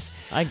musical guest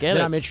that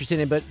I'm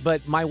interested in.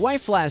 But my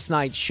wife last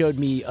night showed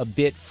me a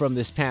bit from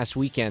this past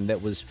weekend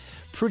that was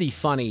pretty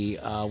funny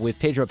with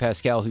Pedro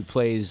Pascal, who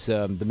plays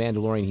the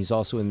Mandalorian. He's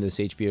also in this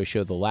HBO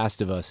show, The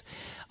Last of Us.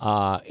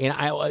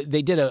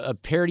 They did a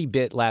parody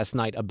bit last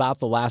night about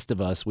The Last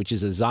of Us, which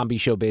is a zombie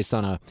show based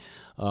on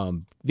a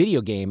video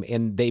game,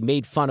 and they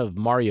made fun of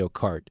Mario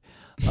Kart.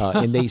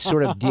 And they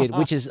sort of did,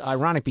 which is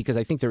ironic because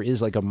I think there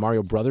is like a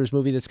Mario Brothers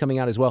movie that's coming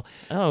out as well.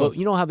 Oh, but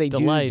you know how they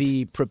delight. do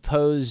the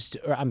proposed,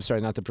 or I'm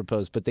sorry, not the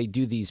proposed, but they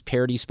do these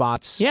parody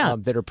spots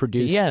that are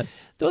produced. Yeah.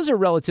 Those are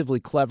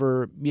relatively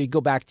clever. You go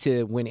back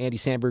to when Andy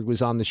Samberg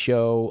was on the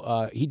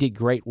show. He did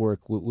great work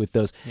with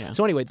those. Yeah.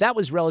 So anyway, that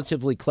was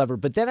relatively clever.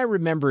 But then I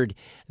remembered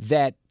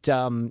that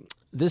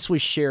this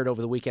was shared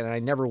over the weekend, and I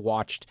never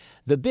watched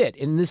the bit.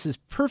 And this is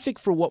perfect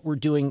for what we're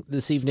doing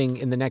this evening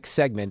in the next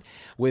segment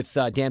with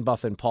Dan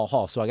Buff and Paul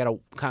Hall. So I got to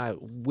kind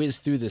of whiz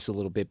through this a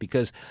little bit,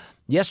 because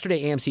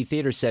yesterday AMC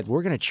Theater said,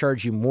 we're going to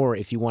charge you more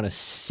if you want a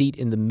seat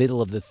in the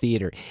middle of the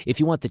theater. If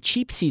you want the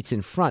cheap seats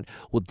in front,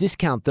 we'll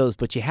discount those,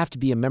 but you have to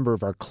be a member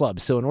of our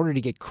club. So in order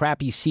to get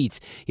crappy seats,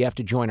 you have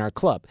to join our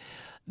club.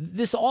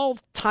 This all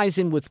ties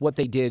in with what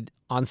they did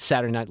on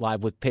Saturday Night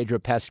Live with Pedro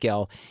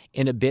Pascal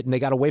in a bit, and they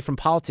got away from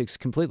politics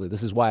completely.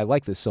 This is why I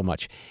like this so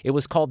much. It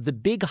was called The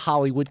Big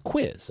Hollywood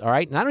Quiz, all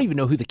right? And I don't even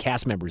know who the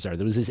cast members are.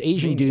 There was this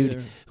Asian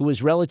dude who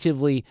was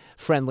relatively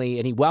friendly,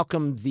 and he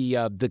welcomed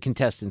the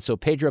contestants. So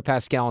Pedro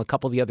Pascal and a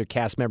couple of the other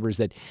cast members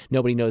that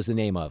nobody knows the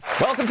name of.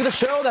 Welcome to the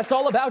show that's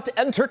all about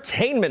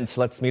entertainment.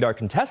 Let's meet our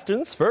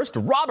contestants. First,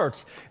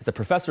 Robert is a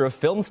professor of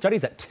film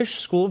studies at Tisch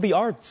School of the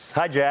Arts.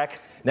 Hi,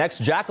 Jack.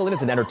 Next, Jacqueline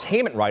is an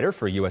entertainment writer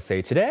for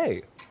USA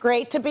Today.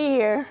 Great to be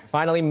here.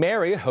 Finally,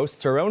 Mary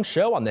hosts her own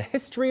show on the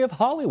history of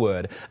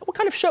Hollywood. What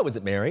kind of show is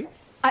it, Mary?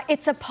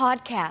 It's a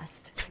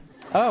podcast.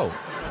 Oh.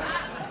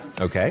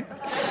 Okay.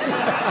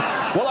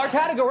 Well, our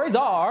categories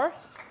are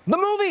the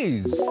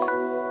movies,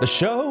 the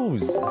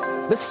shows,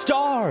 the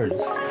stars,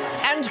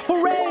 and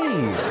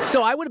hooray!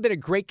 So I would have been a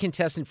great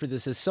contestant for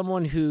this as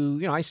someone who,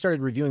 I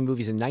started reviewing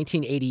movies in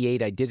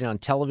 1988. I did it on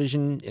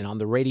television and on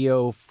the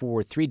radio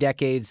for 3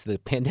 decades. The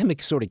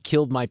pandemic sort of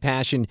killed my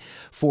passion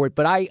for it,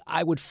 but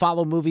I would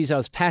follow movies. I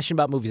was passionate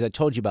about movies. I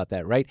told you about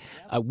that, right?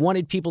 I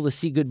wanted people to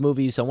see good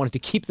movies. I wanted to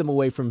keep them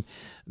away from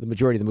the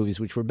majority of the movies,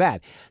 which were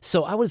bad.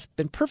 So I would have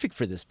been perfect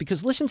for this,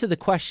 because listen to the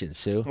questions,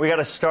 Sue. We got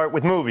to start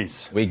with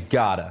movies. We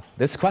gotta.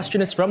 This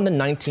question is from the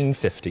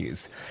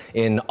 1950s.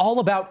 In All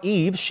About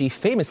Eve, she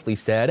famously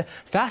said,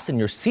 "Fasten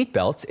your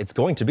seatbelts, it's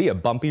going to be a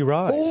bumpy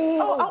ride."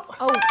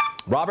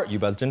 Robert, you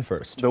buzzed in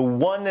first. The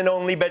one and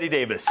only Bette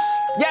Davis.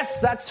 Yes,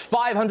 that's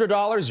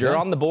 $500. You're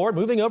on the board.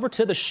 Moving over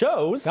to the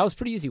shows. That was a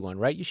pretty easy one,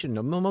 right? You should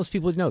know. Most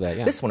people would know that,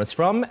 yeah. This one is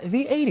from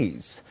the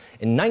 80s.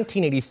 In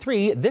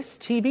 1983, this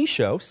TV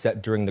show,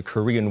 set during the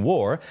Korean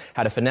War,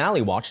 had a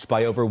finale watched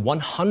by over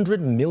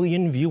 100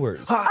 million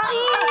viewers.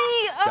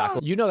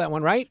 You know that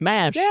one, right?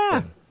 MASH.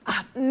 Yeah.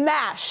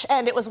 MASH,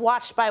 and it was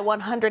watched by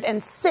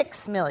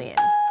 106 million.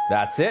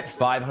 That's it.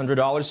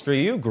 $500 for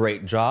you.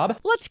 Great job.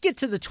 Let's get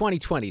to the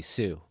 2020s,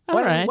 Sue.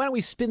 All right. Why don't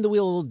we spin the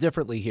wheel a little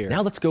differently here?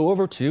 Now let's go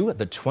over to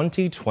the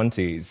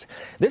 2020s.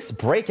 This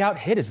breakout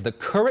hit is the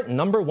current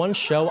 #1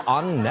 show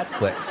on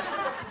Netflix.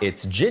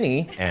 It's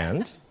Ginny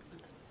and...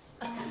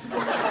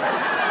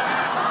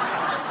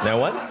 No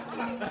one?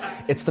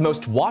 It's the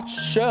most watched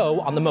show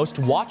on the most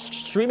watched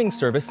streaming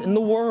service in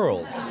the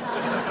world.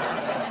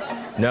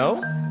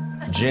 No?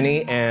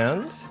 Ginny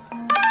and?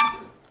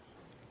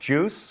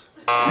 Juice?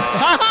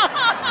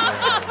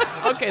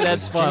 Okay,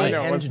 that's funny.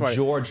 Ginny and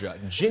Georgia.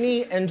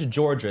 Ginny and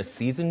Georgia,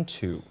 season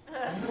 2.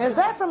 Is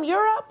that from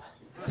Europe?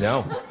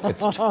 No,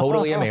 it's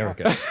totally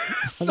American.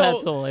 So,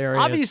 That's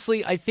hilarious.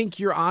 Obviously, I think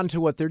you're on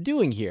to what they're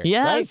doing here.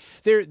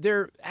 Yes. Right?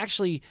 They're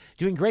actually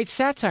doing great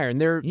satire,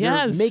 and they're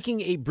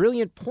making a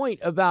brilliant point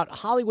about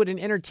Hollywood and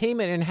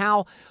entertainment and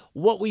how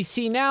what we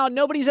see now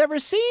nobody's ever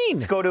seen.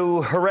 Let's go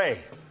to Hooray.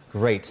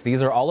 Great.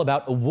 These are all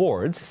about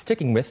awards,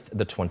 sticking with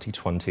the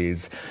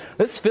 2020s.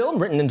 This film,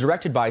 written and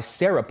directed by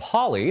Sarah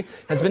Polley,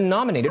 has been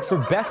nominated for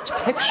Best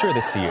Picture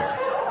this year.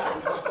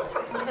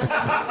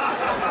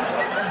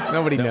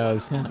 Nobody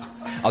knows.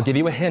 I'll give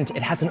you a hint.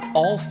 It has an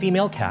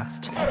all-female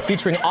cast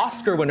featuring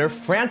Oscar winner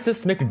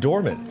Frances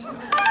McDormand.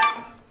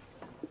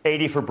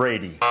 80 for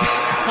Brady.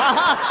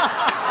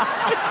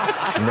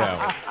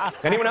 No.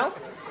 Anyone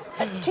else?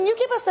 Can you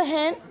give us a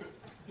hint?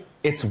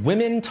 It's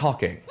Women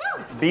Talking.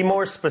 Be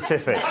more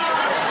specific.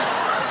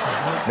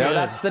 No,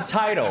 that's the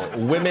title.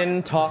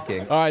 Women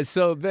Talking. All right,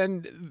 so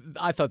then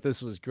I thought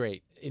this was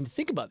great. And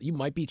think about it, you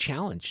might be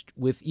challenged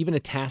with even a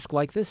task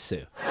like this,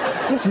 Sue.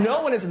 Since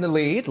no one is in the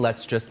lead,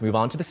 let's just move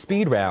on to the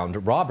speed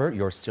round. Robert,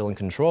 you're still in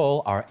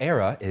control. Our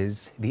era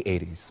is the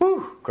 80s.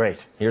 Whew, great.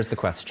 Here's the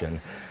question.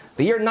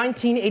 The year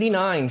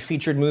 1989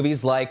 featured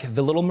movies like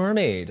The Little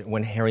Mermaid,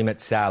 When Harry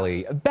Met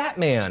Sally,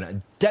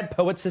 Batman, Dead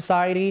Poets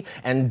Society,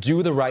 and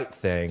Do the Right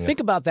Thing. Think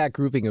about that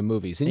grouping of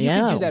movies. And you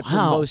can do that for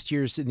most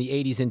years in the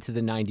 80s into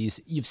the 90s.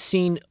 You've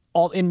seen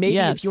all, and maybe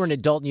if you were an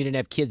adult and you didn't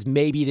have kids,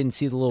 maybe you didn't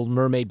see The Little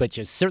Mermaid, but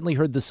you certainly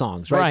heard the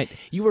songs, right?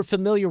 You were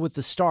familiar with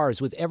the stars,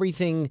 with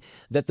everything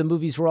that the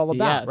movies were all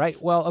about, right?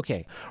 Well,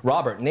 okay.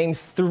 Robert, name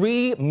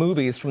 3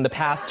 movies from the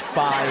past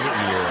 5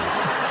 years.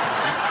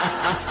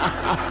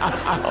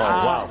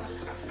 Oh, wow.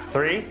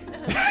 3?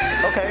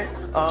 Okay.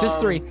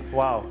 Just 3.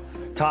 Wow.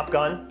 Top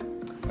Gun?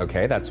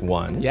 Okay, that's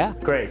 1. Yeah.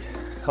 Great.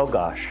 Oh,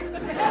 gosh.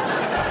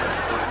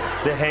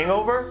 The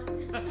Hangover?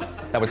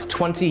 That was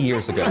 20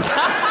 years ago.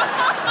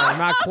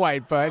 Not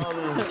quite, but...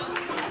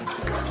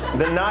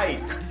 The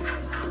Night.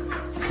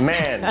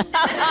 Man.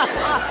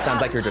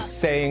 Sounds like you're just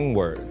saying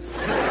words.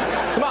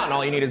 Come on,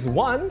 all you need is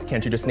 1.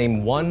 Can't you just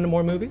name 1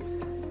 more movie?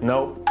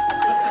 Nope.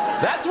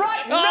 That's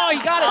right! No, he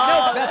got it.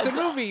 No, that's a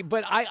movie.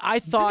 But I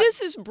thought...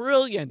 This is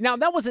brilliant. Now,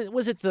 that wasn't...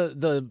 Was it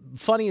the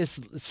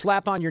funniest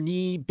slap on your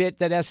knee bit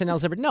that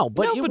SNL's ever... No,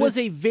 but it was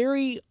a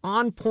very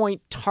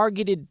on-point,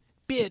 targeted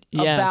bit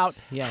about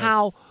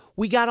how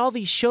we got all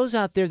these shows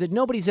out there that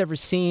nobody's ever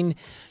seen.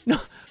 No,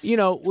 you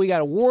know, we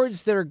got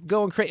awards that are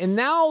going crazy. And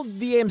now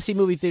the AMC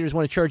movie theaters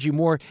want to charge you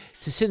more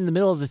to sit in the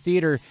middle of the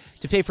theater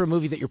to pay for a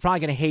movie that you're probably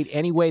going to hate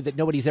anyway that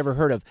nobody's ever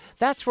heard of.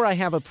 That's where I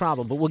have a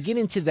problem. But we'll get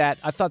into that.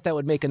 I thought that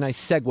would make a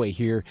nice segue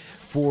here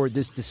for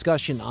this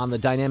discussion on the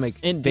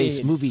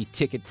dynamic-based movie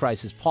ticket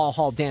prices. Paul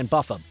Hall, Dan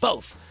Buffa,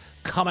 both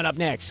coming up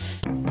next.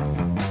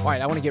 All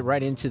right, I want to get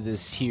right into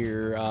this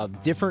here.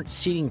 Different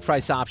seating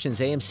price options,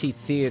 AMC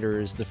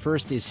theaters. The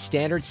first is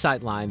standard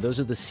sightline. Those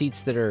are the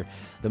seats that are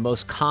the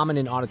most common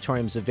in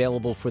auditoriums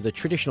available for the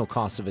traditional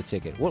cost of a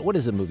ticket. What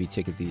is a movie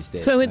ticket these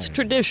days? So it's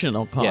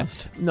traditional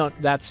cost. Yeah. No,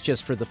 that's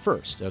just for the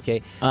first,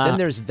 okay? Then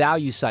there's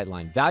value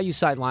sightline. Value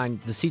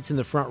sightline, the seats in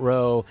the front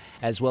row,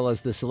 as well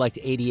as the select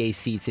ADA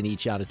seats in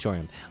each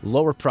auditorium.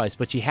 Lower price,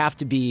 but you have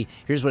to be,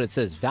 here's what it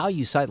says,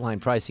 value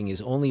sightline pricing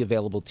is only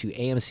available to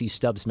AMC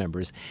Stubs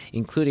members,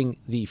 including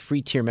the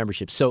free tier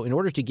membership. So in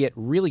order to get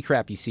really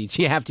crappy seats,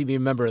 you have to be a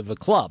member of the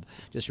club.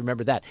 Just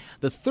remember that.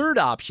 The third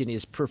option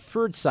is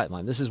preferred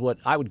sightline. This is what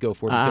I would go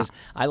for because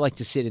I like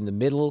to sit in the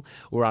middle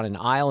or on an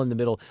aisle in the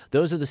middle.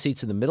 Those are the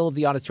seats in the middle of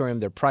the auditorium.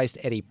 They're priced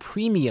at a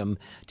premium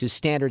to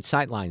standard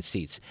sightline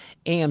seats.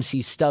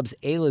 AMC Stubs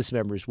A-list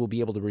members will be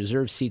able to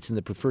reserve seats in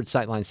the preferred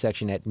sightline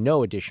section at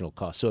no additional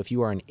cost. So if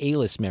you are an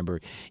A-list member,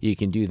 you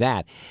can do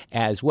that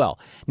as well.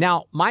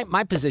 Now,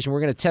 my position, we're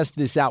going to test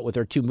this out with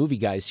our 2 movie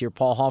guys here.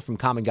 Paul Hall from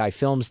Common Guy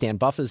Films. Dan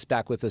Buffa's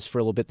back with us for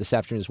a little bit this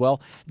afternoon as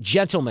well.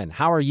 Gentlemen,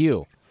 how are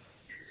you?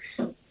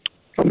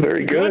 I'm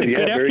very good.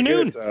 Good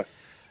afternoon. Very good.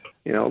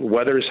 You know, the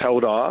weather's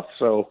held off,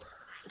 so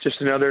just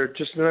another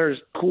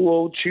cool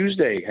old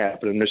Tuesday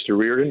happening. Mr.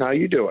 Reardon, how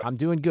you doing? I'm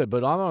doing good,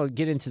 but I'm going to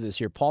get into this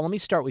here. Paul, let me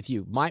start with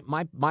you. My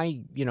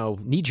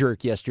knee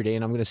jerk yesterday,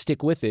 and I'm going to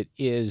stick with it,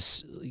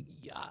 is,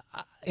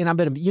 and I've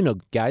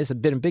been, guys,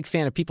 I've been a big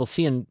fan of people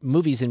seeing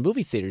movies in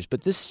movie theaters,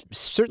 but this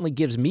certainly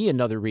gives me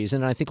another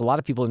reason, and I think a lot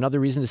of people another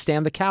reason to stay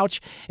on the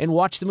couch and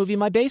watch the movie in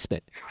my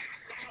basement.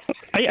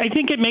 I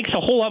think it makes a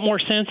whole lot more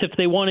sense if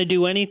they want to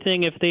do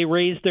anything, if they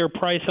raise their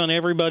price on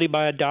everybody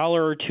by $1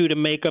 or $2 to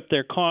make up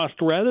their cost,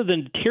 rather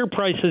than tier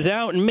prices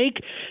out and make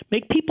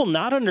people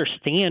not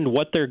understand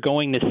what they're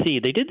going to see.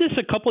 They did this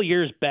a couple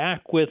years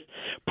back with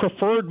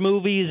preferred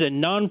movies and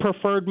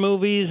non-preferred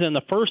movies, and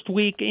the first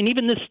week, and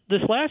even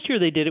this last year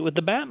they did it with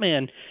the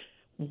Batman.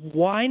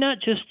 Why not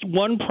just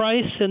one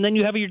price and then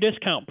you have your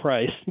discount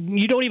price?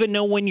 You don't even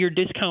know when your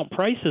discount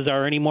prices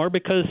are anymore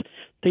because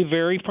they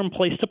vary from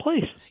place to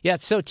place. Yeah,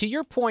 so to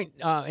your point,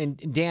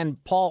 and Dan,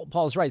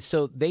 Paul's right.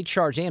 So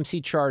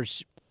AMC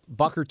charged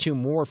 $1 or $2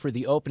 more for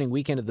the opening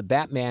weekend of the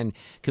Batman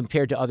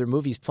compared to other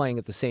movies playing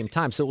at the same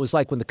time. So it was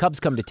like when the Cubs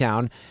come to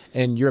town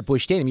and you're at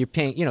Busch Stadium, you're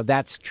paying,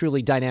 that's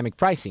truly dynamic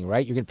pricing,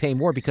 right? You're going to pay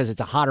more because it's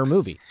a hotter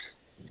movie.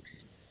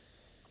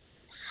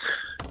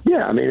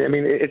 Yeah, I mean,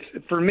 it's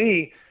for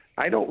me.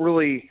 I don't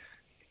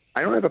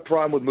have a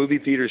problem with movie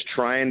theaters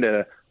trying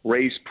to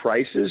raise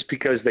prices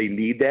because they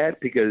need that.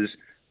 Because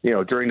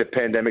during the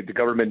pandemic, the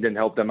government didn't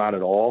help them out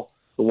at all.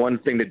 The one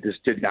thing that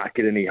just did not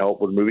get any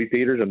help with movie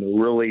theaters, and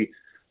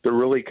they're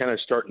really kind of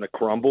starting to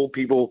crumble.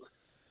 People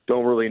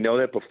don't really know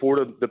that.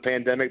 Before the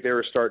pandemic, they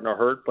were starting to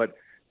hurt, but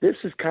this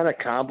is kind of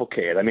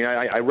complicated. I mean,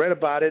 I read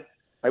about it.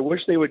 I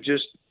wish they would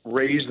just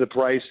raise the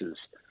prices.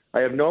 I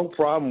have no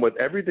problem with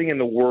everything in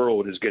the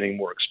world is getting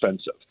more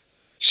expensive.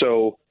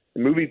 So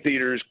movie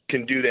theaters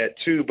can do that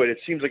too, but it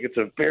seems like it's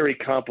a very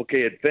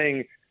complicated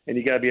thing, and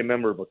you got to be a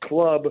member of a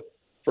club.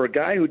 For a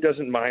guy who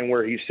doesn't mind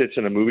where he sits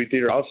in a movie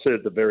theater, I'll sit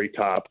at the very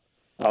top.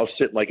 I'll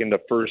sit like in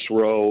the first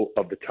row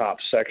of the top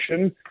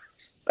section.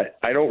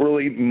 I don't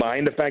really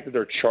mind the fact that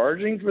they're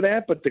charging for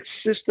that, but the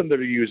system that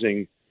they're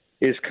using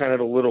is kind of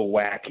a little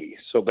wacky.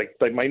 So like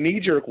my knee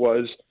jerk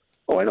was,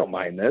 I don't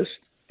mind this.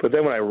 But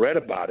then when I read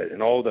about it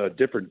and all the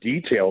different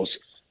details,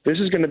 this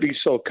is going to be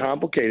so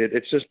complicated.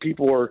 It's just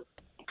people are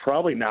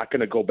probably not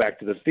going to go back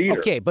to the theater.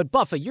 Okay, but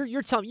Buffa,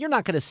 you're telling you're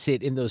not going to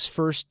sit in those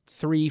first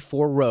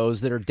 3-4 rows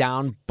that are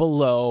down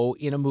below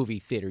in a movie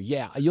theater.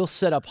 Yeah, you'll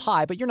sit up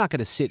high, but you're not going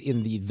to sit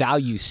in the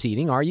value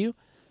seating, are you?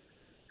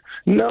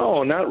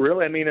 No, not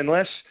really. I mean,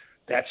 unless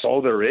that's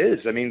all there is.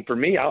 I mean, for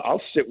me,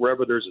 I'll sit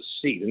wherever there's a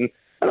seat, and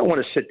I don't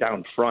want to sit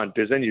down front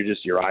because then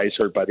your eyes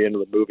hurt by the end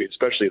of the movie,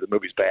 especially if the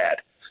movie's bad.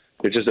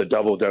 It's just a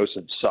double dose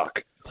and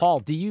suck. Paul,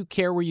 do you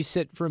care where you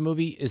sit for a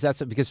movie? Is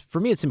that because for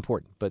me it's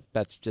important, but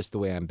that's just the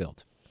way I'm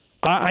built.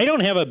 I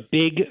don't have a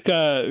big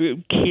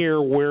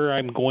care where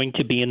I'm going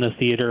to be in the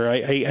theater.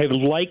 I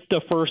like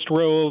the first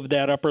row of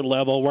that upper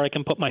level where I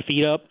can put my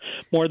feet up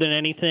more than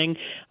anything.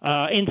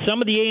 In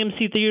some of the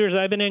AMC theaters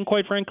I've been in,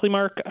 quite frankly,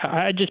 Mark,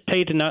 I just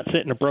pay to not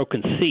sit in a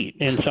broken seat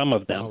in some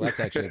of them. Oh, that's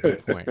actually a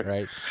good point,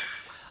 right?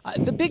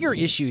 The bigger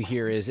issue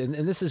here is, and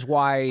this is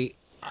why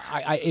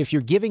if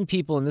you're giving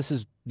people, and this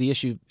is the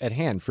issue at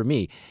hand for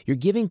me, you're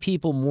giving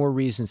people more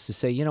reasons to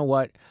say, you know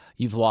what,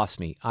 you've lost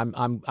me.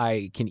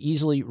 I can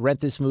easily rent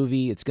this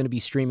movie. It's going to be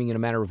streaming in a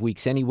matter of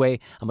weeks anyway.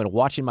 I'm going to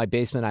watch it in my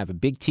basement. I have a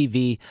big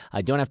TV.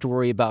 I don't have to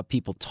worry about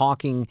people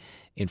talking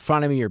in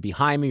front of me or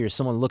behind me or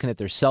someone looking at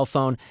their cell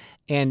phone.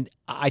 And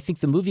I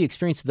think the movie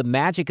experience, the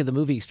magic of the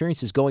movie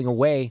experience is going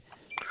away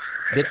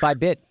bit by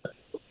bit.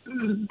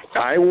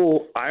 I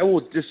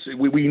will just,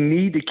 we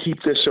need to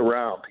keep this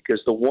around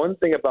because the one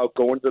thing about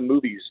going to the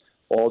movies,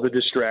 all the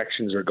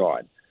distractions are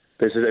gone.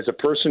 As a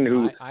person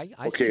who, I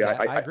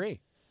agree.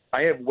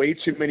 I have way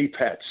too many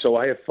pets. So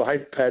I have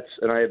 5 pets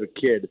and I have a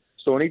kid.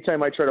 So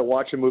anytime I try to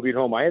watch a movie at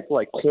home, I have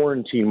to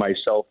quarantine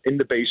myself in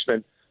the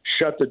basement,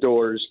 shut the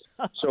doors.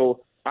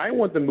 So I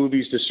want the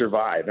movies to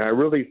survive. And I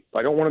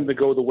don't want them to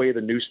go the way of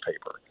the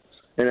newspaper.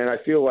 And then I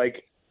feel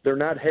like they're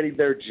not heading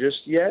there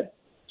just yet.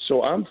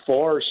 So I'm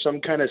for some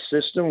kind of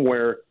system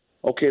where,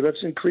 okay, let's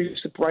increase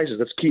the prices.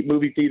 Let's keep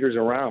movie theaters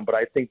around. But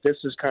I think this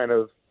is kind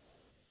of,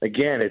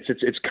 again,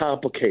 it's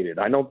complicated.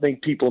 I don't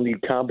think people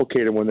need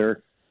complicated when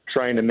they're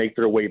trying to make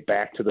their way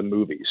back to the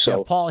movies. So,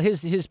 yeah, Paul,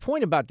 his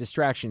point about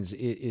distractions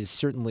is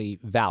certainly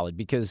valid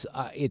because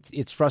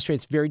it's frustrating.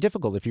 It's very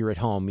difficult if you're at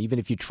home, even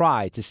if you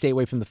try to stay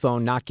away from the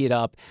phone, not get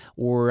up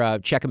or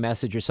check a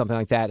message or something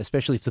like that,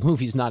 especially if the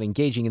movie's not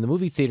engaging. In the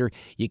movie theater,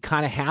 you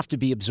kind of have to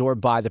be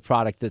absorbed by the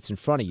product that's in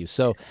front of you.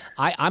 So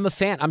I'm a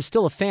fan. I'm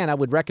still a fan. I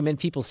would recommend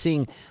people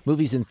seeing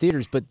movies in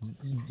theaters, but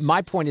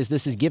my point is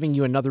this is giving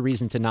you another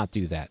reason to not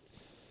do that.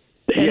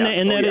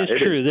 And that is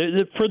true.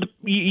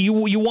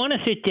 You want to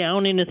sit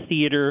down in a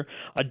theater,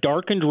 a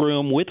darkened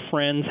room with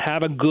friends,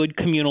 have a good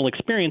communal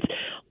experience.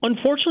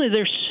 Unfortunately,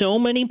 there's so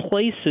many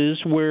places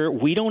where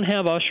we don't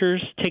have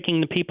ushers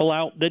taking the people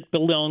out that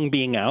belong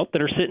being out,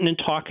 that are sitting and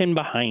talking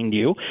behind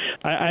you.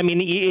 I mean,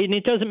 and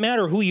it doesn't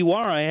matter who you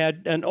are. I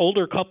had an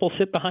older couple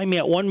sit behind me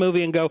at one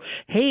movie and go,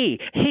 hey,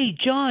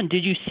 John,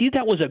 did you see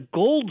that was a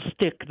gold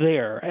stick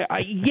there?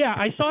 Yeah,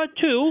 I saw it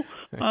too.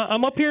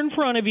 I'm up here in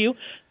front of you.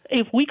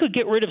 If we could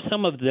get rid of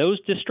some of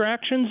those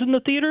distractions in the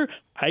theater,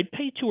 I'd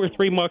pay $2 or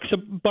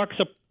 $3 bucks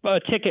a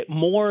ticket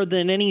more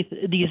than any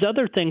these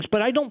other things.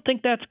 But I don't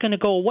think that's going to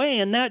go away,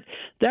 and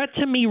that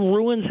to me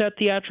ruins that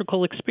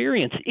theatrical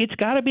experience. It's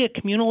got to be a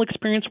communal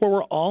experience where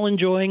we're all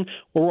enjoying,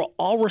 where we're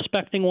all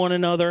respecting one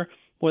another.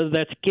 Whether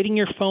that's getting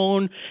your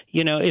phone,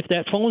 if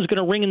that phone is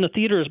going to ring in the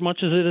theater as much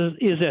as it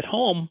is at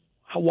home.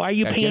 Why are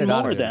you paying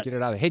more of that? Get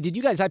it out of there. Hey, did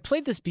you guys, I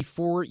played this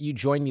before you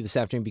joined me this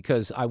afternoon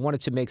because I wanted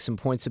to make some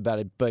points about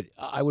it, but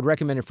I would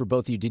recommend it for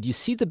both of you. Did you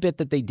see the bit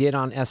that they did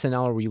on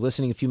SNL, or were you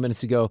listening a few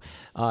minutes ago,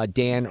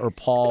 Dan or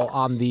Paul,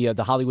 on the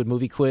Hollywood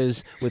movie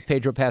quiz with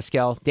Pedro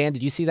Pascal? Dan,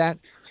 did you see that?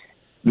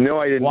 No,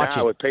 I did not.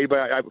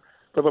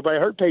 But I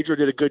heard Pedro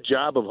did a good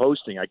job of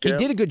hosting. He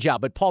did a good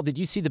job, but Paul, did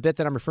you see the bit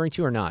that I'm referring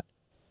to or not?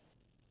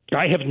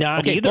 I have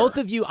not okay, either. Both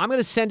of you, I'm going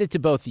to send it to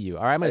both of you.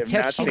 All right, I'm going to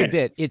text you in a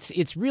bit.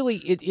 It's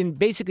really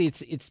basically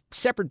it's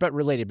separate but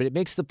related, but it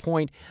makes the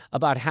point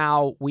about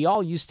how we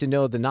all used to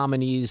know the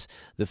nominees,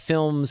 the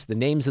films, the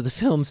names of the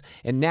films,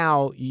 and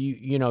now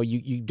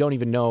you don't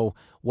even know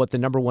what the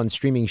number one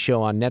streaming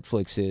show on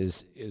Netflix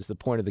is the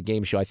point of the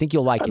game show. I think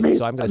you'll like it,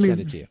 so I'm going to send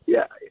it to you.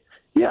 Yeah.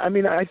 I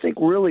mean, I think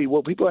really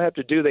what people have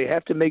to do, they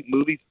have to make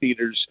movie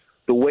theaters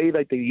the way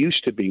that they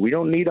used to be. We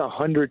don't need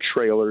 100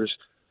 trailers.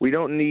 We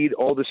don't need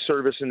all the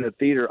service in the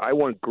theater. I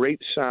want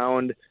great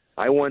sound.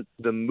 I want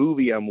the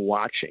movie I'm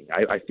watching.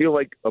 I feel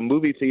like a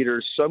movie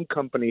theater, some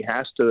company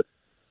has to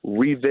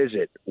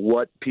revisit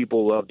what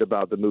people loved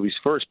about the movies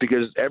first,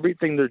 because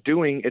everything they're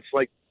doing, it's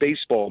like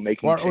baseball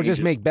making changes. Or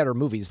just make better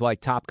movies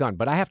like Top Gun.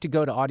 But I have to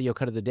go to Audio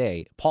Cut of the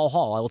Day. Paul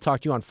Hall, I will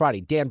talk to you on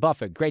Friday. Dan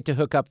Buffett, great to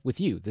hook up with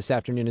you this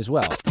afternoon as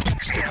well.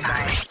 Stand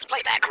by.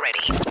 Playback ready.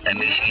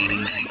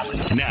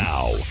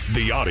 Now,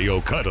 the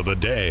Audio Cut of the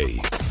Day.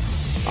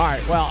 All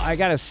right, well, I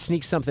got to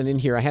sneak something in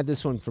here. I had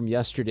this one from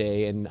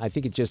yesterday, and I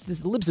think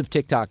the libs of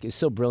TikTok is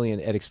so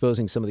brilliant at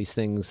exposing some of these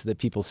things that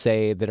people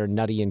say that are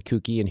nutty and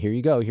kooky, and here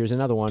you go. Here's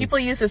another one. People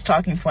use this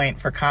talking point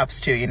for cops,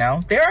 too, you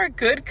know? There are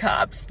good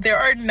cops. There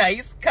are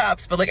nice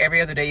cops, but, like, every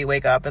other day you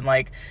wake up and,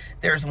 like,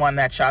 there's one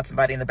that shot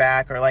somebody in the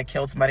back or, like,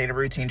 killed somebody at a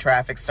routine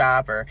traffic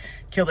stop or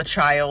killed a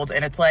child,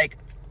 and it's like,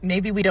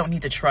 maybe we don't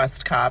need to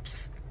trust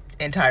cops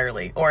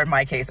entirely, or in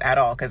my case, at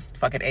all, because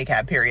fucking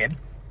ACAB, period.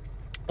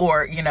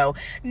 Or, you know,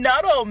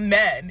 not all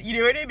men, you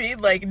know what I mean?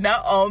 Like,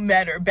 not all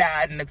men are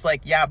bad. And it's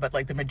like, yeah, but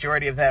like the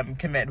majority of them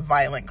commit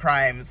violent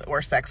crimes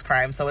or sex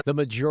crimes. So the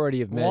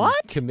majority of men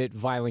commit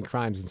violent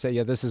crimes and say,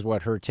 yeah, this is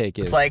what her take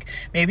is. It's like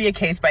maybe a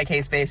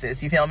case-by-case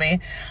basis, you feel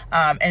me?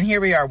 And here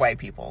we are, white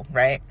people,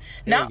 right?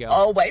 Not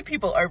all white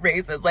people are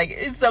racist. Like,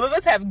 some of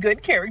us have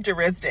good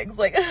characteristics.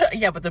 Like,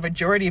 yeah, but the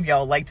majority of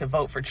y'all like to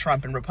vote for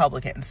Trump and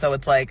Republicans. So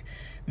it's like,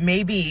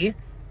 maybe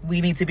we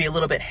need to be a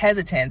little bit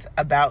hesitant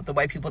about the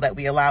white people that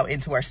we allow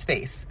into our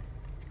space.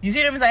 You see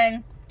what I'm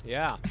saying?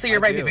 Yeah. So you're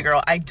right, baby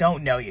girl. I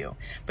don't know you.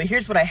 But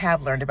here's what I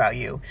have learned about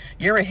you.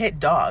 You're a hit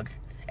dog.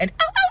 And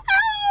ow, ow,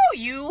 ow,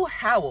 you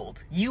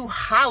howled. You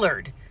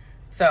hollered.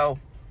 So,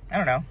 I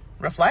don't know.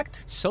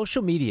 Reflect.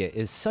 Social media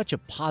is such a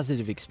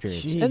positive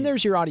experience. Jeez. And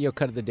there's your Audio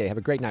Cut of the Day. Have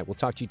a great night. We'll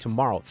talk to you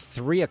tomorrow,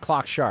 3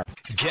 o'clock sharp.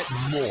 Get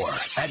more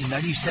at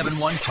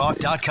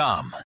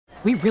 971talk.com.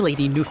 We really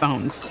need new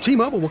phones.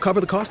 T-Mobile will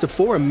cover the cost of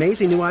 4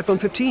 amazing new iPhone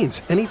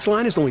 15s, and each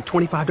line is only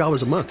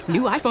 $25 a month.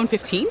 New iPhone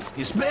 15s?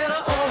 It's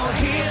better over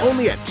here.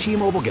 Only at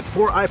T-Mobile, get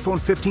 4 iPhone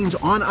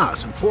 15s on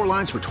us and 4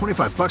 lines for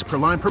 $25 per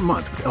line per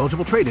month with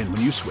eligible trade-in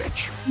when you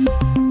switch.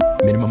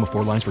 Minimum of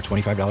 4 lines for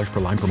 $25 per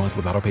line per month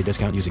with autopay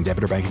discount using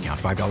debit or bank account.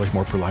 $5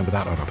 more per line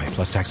without autopay,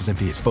 plus taxes and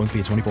fees. Phone fee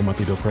at 24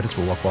 monthly bill credits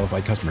for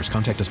well-qualified customers.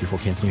 Contact us before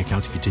canceling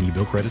account to continue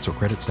bill credits or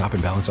credit stop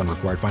and balance on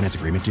required finance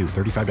agreement due.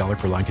 $35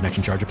 per line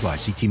connection charge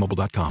applies. See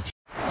T-Mobile.com.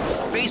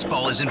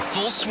 Baseball is in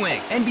full swing.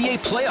 NBA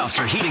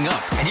playoffs are heating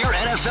up, and your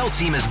NFL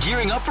team is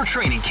gearing up for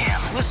training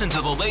camp. Listen to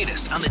the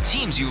latest on the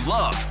teams you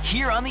love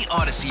here on the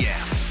Odyssey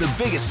app. The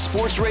biggest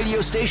sports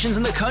radio stations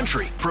in the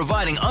country,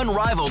 providing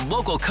unrivaled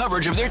local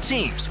coverage of their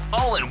teams,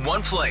 all in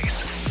one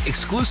place.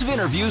 Exclusive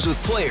interviews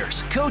with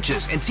players,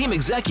 coaches, and team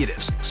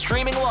executives,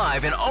 streaming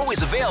live and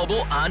always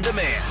available on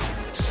demand.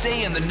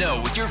 Stay in the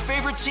know with your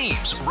favorite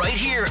teams right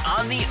here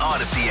on the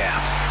Odyssey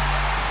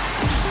app.